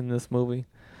in this movie?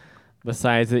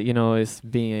 Besides it, it's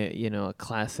being a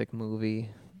classic movie,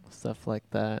 stuff like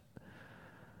that.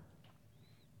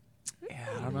 Yeah,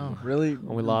 I don't know. Really,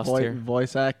 We lost here.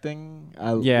 voice acting.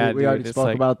 Yeah, we dude, already it's spoke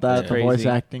like about that. it's The voice crazy.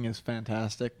 acting is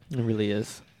fantastic. It really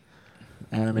is.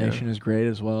 Animation is great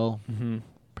as well. Mm-hmm.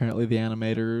 Apparently, the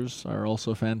animators are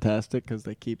also fantastic because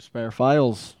they keep spare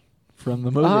files from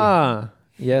the movie. Ah,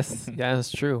 yes, yeah,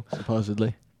 that's true.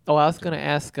 Supposedly. Oh, I was gonna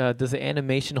ask, does the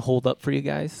animation hold up for you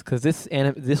guys? Because this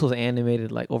was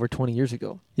animated like over 20 years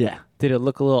ago. Yeah, Did it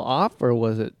look a little off, or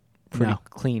was it pretty No.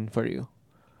 clean for you?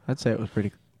 I'd say it was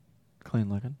pretty clean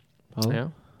looking. Probably. Yeah.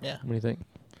 Yeah. What do you think?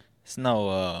 It's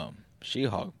no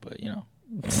She-Hulk, but I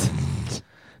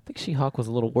think She-Hulk was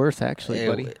a little worse, actually,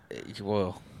 buddy.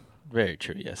 Well, very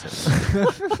true. Yes. It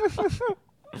is.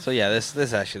 So yeah,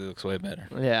 this actually looks way better.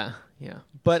 Yeah.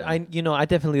 But So- I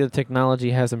definitely the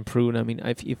technology has improved. I mean,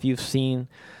 if you've seen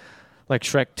like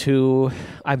Shrek 2,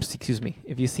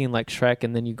 if you've seen like Shrek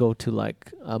and then you go to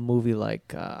like a movie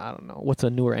like I don't know, what's a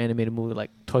newer animated movie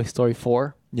like Toy Story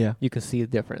 4, Yeah. you can see the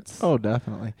difference. Oh,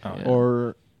 definitely. Oh. Yeah.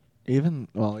 Or even,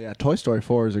 Toy Story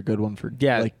 4 is a good one for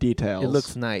Yeah, like details. It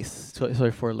looks nice. Toy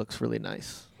Story 4 looks really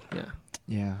nice. Yeah.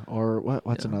 Yeah. Or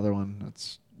what's Yeah. another one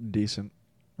that's decent?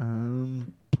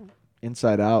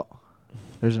 Inside Out.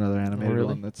 There's another animated really?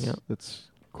 one that's Yeah. that's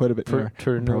quite a bit For- newer.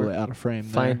 for I'm probably newer. out of frame.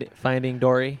 there. Finding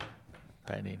Dory.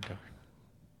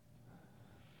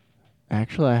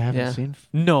 Actually, I haven't Yeah. seen.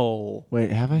 No.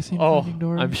 Wait, have I seen Oh, Finding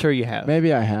Dory? I'm sure you have.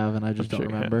 Maybe I have, and I I'm just don't sure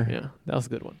you have. remember. Yeah, that was a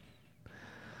good one.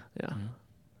 Yeah. Mhm.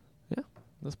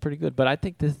 That's pretty good. But I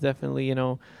think this is definitely, a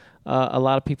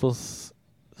lot of people's.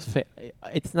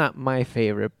 It's not my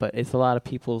favorite, but it's a lot of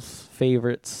people's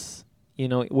favorites.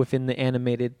 Within the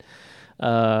animated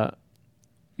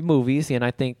movies, and I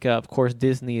think, of course,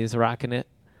 Disney is rocking it.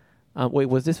 Wait,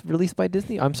 was this released by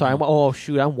Disney? I'm sorry. Oh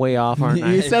shoot, I'm way off, aren't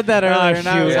I? You said that Oh, earlier.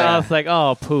 now shoot. it's Yeah. I was like,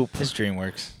 oh poop. It's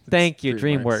DreamWorks. Thank you,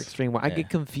 DreamWorks. DreamWorks. I Yeah. get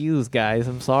confused, guys.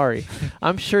 I'm sorry.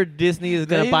 I'm sure Disney is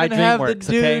gonna They buy even have the DreamWorks.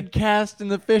 dude Okay. cast in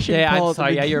the fishing Yeah, pole I'm at the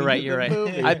sorry. Yeah, you're right. beginning You're of the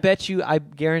right. movie. I bet you. I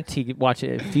guarantee. Watch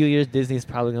it. In a few years, Disney's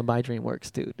probably gonna buy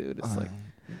DreamWorks too, dude. It's like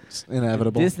It's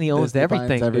inevitable. Disney owns buys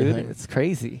everything, dude. everything. It's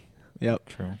crazy. Yep.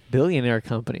 True. Billionaire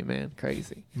company, man.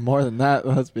 Crazy. More than that,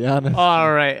 let's be honest.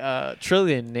 All right.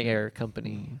 Trillionaire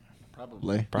company.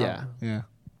 Probably. Yeah. Yeah.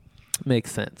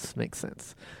 Makes sense.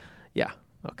 Yeah.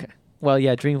 Okay. Well,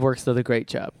 yeah. DreamWorks does a great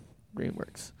job.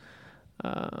 DreamWorks.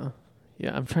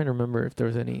 Yeah, I'm trying to remember if there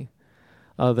was any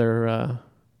other.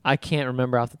 I can't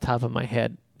remember off the top of my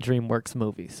head DreamWorks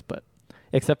movies, but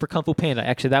except for Kung Fu Panda.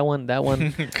 Actually, that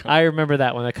one, I remember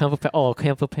that one. Kung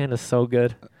Fu Panda is so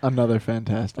good. Another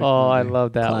fantastic. Oh, I movie.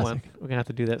 love that Classic. one. We're gonna have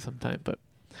to do that sometime, but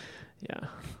yeah,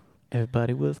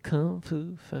 everybody was Kung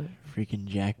Fu fan. Freaking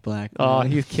Jack Black. Oh,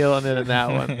 man. he's killing it in that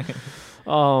one.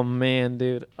 Oh man,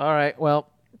 dude. All right, well,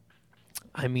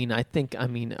 I mean,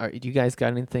 do you guys got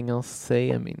anything else to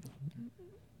say? I mean,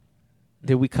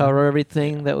 did we cover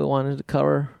everything that we wanted to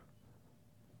cover?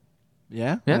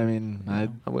 Yeah. Yeah. I mean, I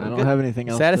We're don't good? have anything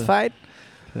else Satisfied?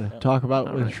 to talk about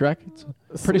All with right. Shrek. It's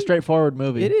a pretty straightforward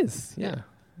movie. It is. Yeah,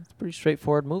 it's a pretty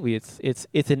straightforward movie. It's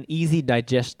an easy,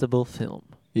 digestible film.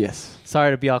 Yes.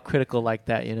 Sorry to be all critical like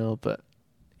that, but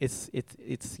it's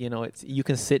you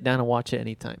can sit down and watch it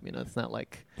anytime. It's not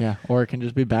like Yeah. Or it can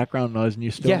just be background noise and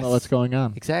you still Yes. know what's going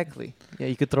on. exactly. Yeah,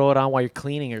 you could throw it on while you're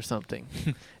cleaning or something,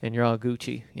 and you're all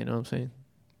Gucci. You know what I'm saying?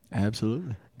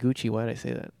 Absolutely. Gucci. Why did I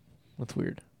say that? That's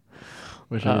weird.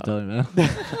 Wish I could tell you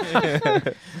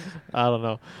that. I don't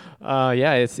know.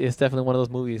 Yeah, it's definitely one of those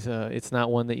movies. It's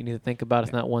not one that you need to think about.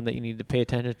 It's not one that you need to pay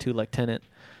attention to like Tenet.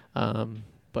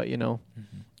 But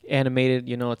animated,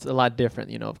 it's a lot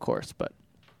different, of course. But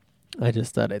I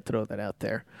just thought I'd throw that out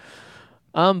there.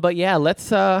 But yeah,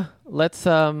 let's wrap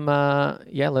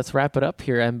it up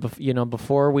here. And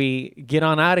before we get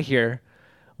on out of here,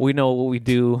 we know what we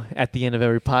do at the end of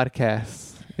every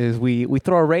podcast is we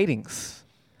throw our ratings.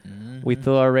 We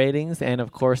throw our ratings, and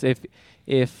of course, if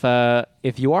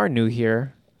you are new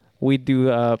here, we do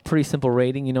a pretty simple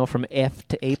rating, from F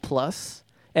to A plus.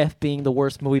 F being the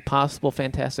worst movie possible,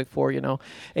 Fantastic Four,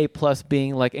 A plus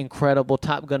being like incredible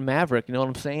Top Gun Maverick, you know what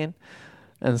I'm saying?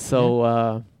 And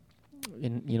so,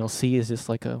 C is just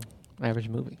like a average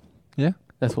movie. Yeah.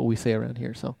 That's what we say around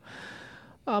here. So,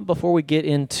 before we get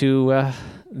into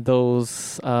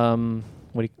those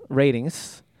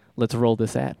ratings, let's roll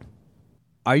this ad.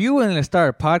 Are you willing to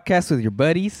start a podcast with your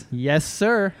buddies? Yes,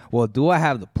 sir. Well, do I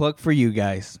have the plug for you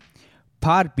guys?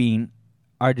 Podbean,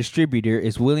 our distributor,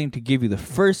 is willing to give you the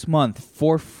first month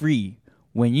for free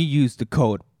when you use the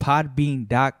code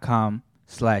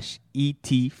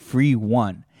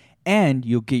podbean.com/ETFree1. And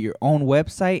you'll get your own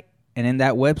website, and in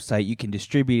that website, you can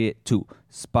distribute it to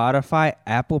Spotify,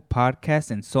 Apple Podcasts,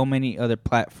 and so many other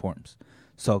platforms.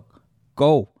 So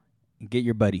go and get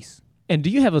your buddies. And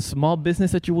do you have a small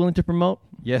business that you're willing to promote?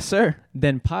 Yes, sir.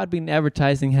 Then Podbean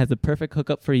Advertising has the perfect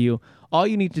hookup for you. All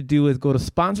you need to do is go to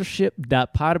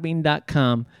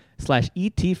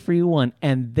sponsorship.podbean.com/ETFree1,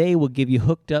 and they will give you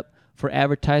hooked up for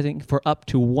advertising for up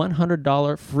to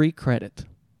 $100 free credit.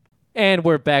 And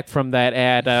we're back from that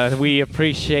ad. We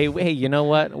appreciate, hey, you know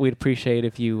what? We'd appreciate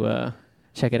if you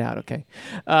check it out, okay?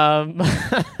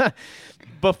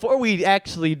 Before we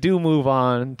actually do move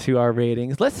on to our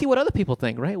ratings, let's see what other people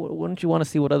think, right? Wouldn't you want to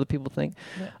see what other people think?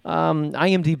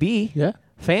 IMDb, Yeah.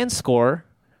 fan score,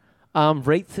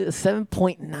 rates it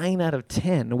 7.9 out of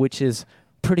 10, which is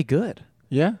pretty good.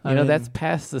 Yeah. I mean, That's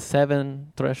past the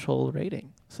 7 threshold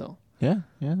rating. So, Yeah.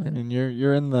 I mean,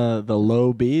 you're in the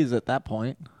low B's at that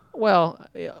point. well,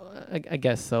 I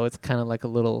guess so. It's kind of like a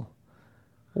little.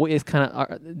 It's kind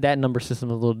of that number system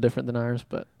is a little different than ours,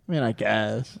 but I mean, I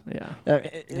guess. yeah.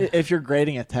 If you're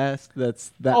grading a test,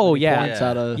 that's that Oh, many yeah. points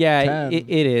out of Yeah, 10. it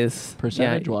is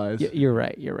percentage-wise. Yeah, you're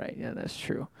right. Yeah, that's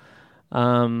true.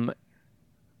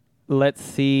 Let's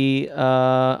see.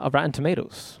 Rotten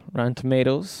Tomatoes.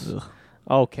 Ugh.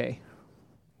 Okay,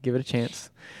 give it a chance.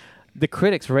 The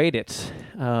critics rate it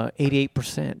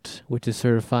 88%, which is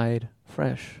certified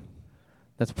fresh.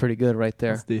 That's pretty good right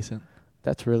there. That's decent.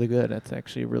 That's really good. That's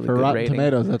actually a really For good Rotten rating.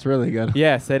 Tomatoes, that's really good.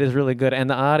 Yes, that is really good. And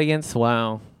the audience,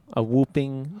 wow, a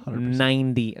whooping 100%.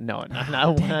 90. No,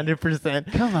 not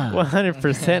 100%. Come on.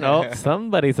 100%. Oh,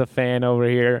 somebody's a fan over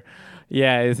here.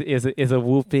 Yeah, is a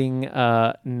whooping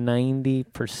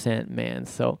 90%, man.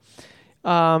 So,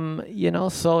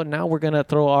 so now we're gonna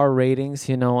throw our ratings.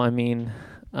 Just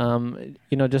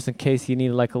in case you need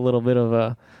like a little bit of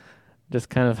a, just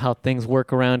kind of how things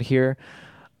work around here.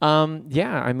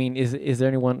 Is there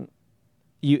anyone?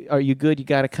 Are you good? You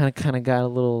got got a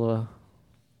little.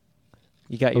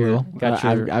 You got your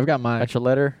I've got my got your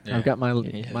letter. I've got my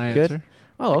Yeah. my Good? answer.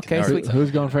 Oh, okay, All right. sweet. Who's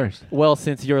going first? Well,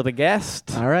 since you're the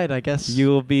guest, All right, I guess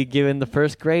you'll be given the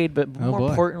first grade. But Oh, more boy.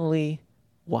 importantly,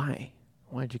 why?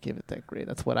 Why'd you give it that grade?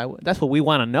 That's what That's what we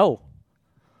want to know.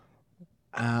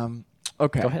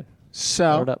 Okay. Go ahead.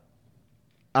 So Throw it up.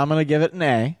 I'm gonna give it an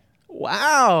A.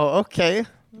 Wow. Okay.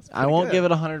 I won't give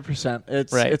it 100%.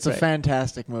 It's Right, it's a right.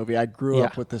 fantastic movie. I grew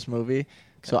up Yeah. with this movie,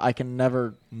 so I can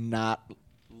never not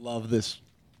love this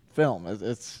film.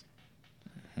 It's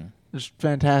It's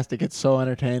fantastic. It's so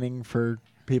entertaining for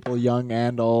people young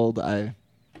and old. I've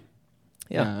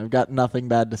got nothing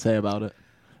bad to say about it,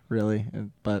 really.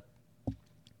 But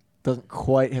doesn't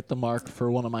quite hit the mark for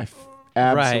one of my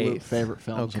absolute favorite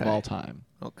films of all time.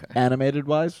 Okay. Animated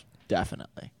wise,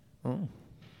 definitely. Oh,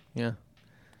 yeah.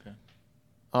 Okay.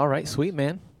 All right, sweet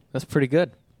man. That's pretty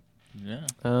good. Yeah.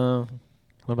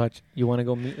 What about you? You want to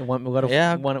go?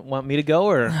 Want me to go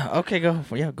or? Okay, go.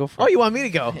 Yeah, go for it. Oh, you want me to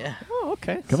go? Yeah. Oh,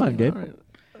 okay. Come on, Gabe. All right.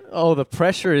 Oh, the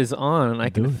pressure is on. I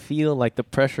Do can it. feel like the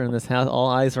pressure in this house. All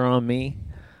eyes are on me.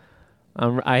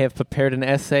 I have prepared an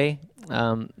essay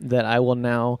that I will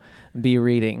now be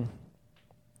reading.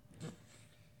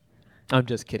 I'm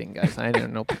just kidding, guys. I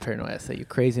didn't know prepare no essay. You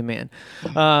crazy man.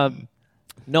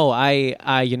 No,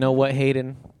 I. You know what,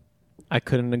 Hayden? I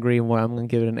couldn't agree more. I'm gonna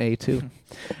give it an A too.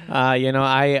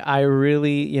 I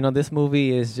really, this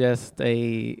movie is just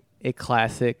a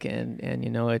classic, and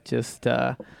it just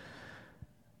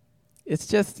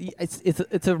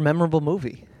it's a memorable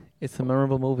movie. It's a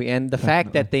memorable movie, and the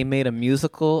fact that they made a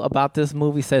musical about this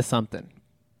movie says something.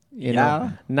 You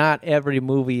know, not every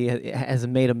movie has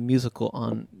made a musical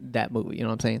on that movie. You know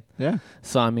what I'm saying? Yeah.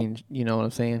 So I mean, you know what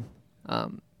I'm saying?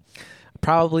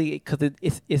 Probably because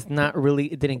it's not really,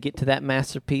 it didn't get to that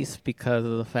masterpiece because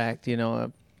of the fact,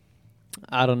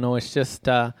 I don't know. It's just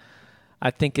I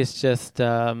think it's just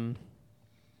I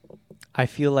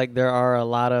feel like there are a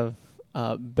lot of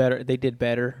better. They did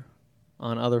better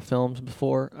on other films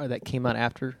before that came out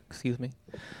after. Excuse me.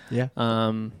 Yeah.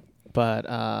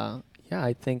 Yeah,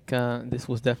 I think this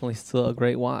was definitely still a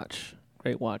great watch.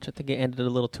 Great watch. I think it ended a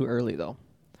little too early though.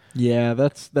 Yeah,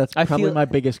 that's I probably feel- my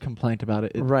biggest complaint about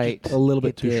it. Right. A little bit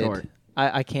It too did. short.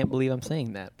 I can't believe I'm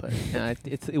saying that, but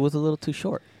it was a little too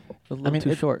short. It was a little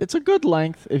too short. It's a good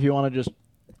length if you want to just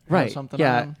have something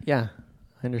Yeah, on. yeah.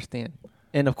 I understand.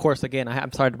 And of course, again,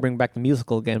 I'm sorry to bring back the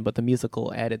musical again, but the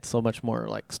musical added so much more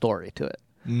like story to it.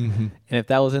 Mm-hmm. And if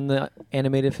that was in the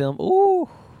animated film, ooh,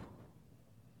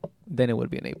 then it would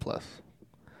be an A+.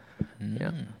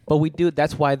 Yeah. But we do.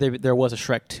 That's why there was a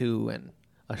Shrek 2 and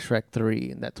a Shrek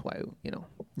 3, and that's why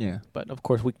Yeah. But of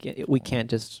course, we can't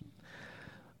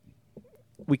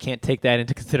take that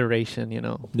into consideration,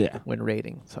 Yeah. when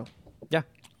rating. So, yeah,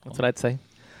 that's what I'd say.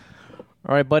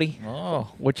 All right, buddy,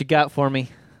 Oh, what you got for me,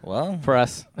 well, for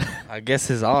us? I guess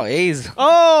it's all A's.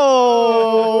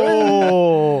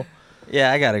 Oh,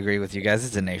 Yeah, I gotta agree with you guys.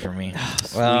 It's an A for me.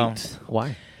 sweet.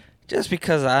 Why? Just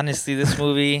because honestly, this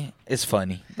movie is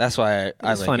funny. That's why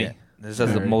I It's like funny. it. This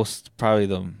is probably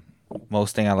the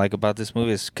most thing I like about this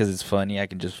movie is because it's funny. I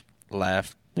can just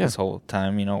laugh this whole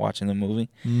time, watching the movie.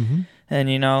 Mm-hmm. And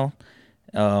it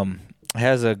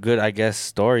has a good, I guess,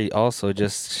 story also,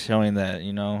 just showing that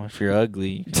if you're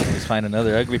ugly, you can always find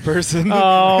another ugly person.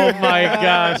 Oh my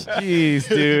gosh, jeez,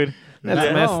 dude, that's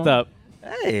I messed know. up.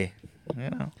 Hey,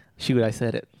 Shoot, I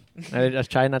said it. I just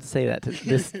try not to say that to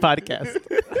this podcast.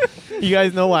 You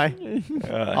guys know why.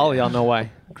 All of y'all know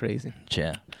why. Crazy.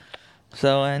 Yeah.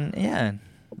 So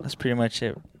that's pretty much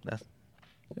it.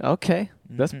 Okay,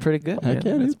 that's pretty good, man. Heck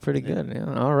yeah, That's dude. pretty good.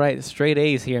 Yeah. All right, straight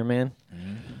A's here, man.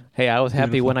 Hey, I was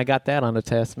happy Beautiful. when I got that on the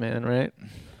test, man. Right?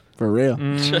 For real.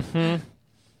 Mhm.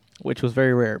 Which was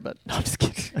very rare, but no, I'm just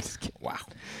kidding. I'm just kidding. Wow.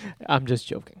 I'm just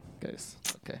joking, guys.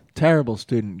 Okay. Terrible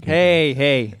student.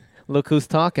 Hey, look who's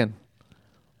talking.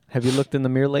 Have you looked in the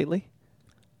mirror lately?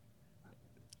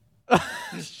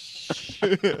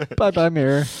 Bye-bye,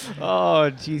 mirror.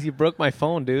 Oh, jeez, you broke my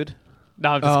phone, dude. No,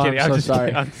 I'm just Oh, kidding. I'm so just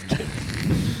sorry. kidding. I'm just kidding.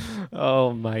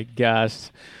 Oh my gosh.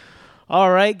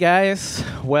 All right, guys.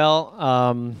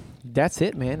 Well, that's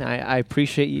it, man. I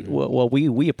appreciate you. Well,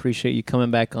 we appreciate you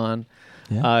coming back on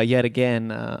yet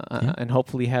again, and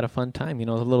hopefully you had a fun time. It's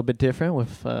a little bit different with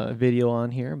video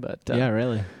on here, but Yeah,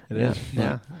 really. It is.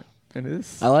 Yeah, it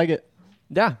is. I like it.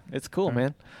 Yeah, it's cool,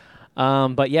 man.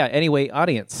 But yeah, anyway,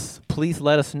 audience, please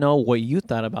let us know what you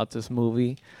thought about this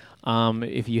movie.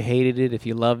 If you hated it, if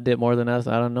you loved it more than us,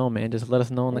 I don't know, man. Just let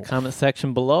us know in the comment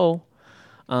section below.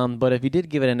 But if you did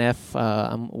give it an F,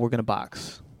 we're gonna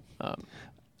box.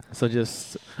 So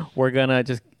we're gonna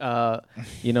just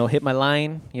hit my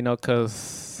line,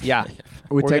 because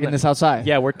We're taking gonna- this outside.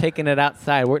 yeah, we're taking it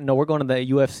outside. We're going to the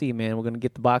UFC, man. We're gonna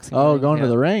get the boxing. Oh, ring. going to Yeah.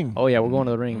 the ring. Oh yeah, we're going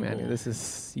to the ring, man. This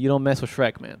is, you don't mess with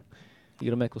Shrek, man. You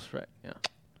don't mess with Shrek. Yeah.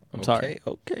 I'm sorry.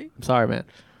 Okay. I'm sorry, man.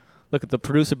 Look at the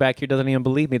producer back here doesn't even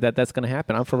believe me that that's gonna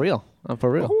happen. I'm for real.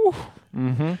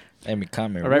 Mm-hmm. Let me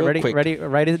comment. All right, real ready? quick. Ready?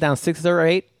 Write it down. 6 or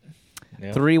 8.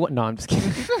 Yeah. 3. What? No, I'm just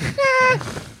kidding.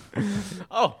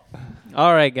 Oh.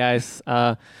 All right, guys.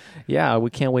 We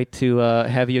can't wait to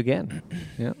have you again.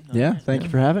 Yeah. Yeah, thank you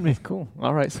for having me. Cool.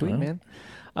 All right, sweet, Well. man.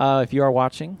 If you are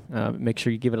watching, make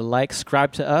sure you give it a like.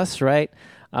 Subscribe to us, right?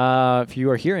 If you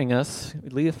are hearing us,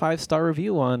 leave a 5-star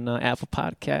review on Apple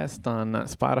Podcast, on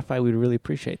Spotify. We'd really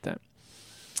appreciate that.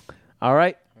 All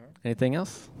right. Anything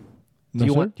else? No,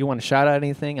 Do you want to shout out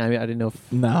anything? I didn't know.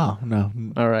 No.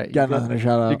 All right. Got nothing to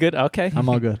shout out. You good? Okay. I'm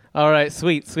all good. All right.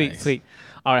 Sweet. Nice.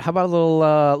 All right. How about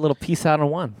a little peace out on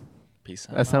one? Peace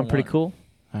out. That sound pretty cool.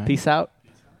 All right. Peace out.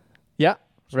 Yeah.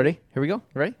 Ready? Here we go.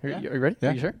 Ready? Yeah. Are you ready? Yeah.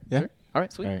 Are you sure? Yeah. Sure? All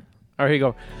right. Sweet. All right. All right. Here you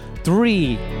go.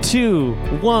 3, 2,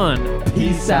 1.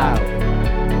 Peace out.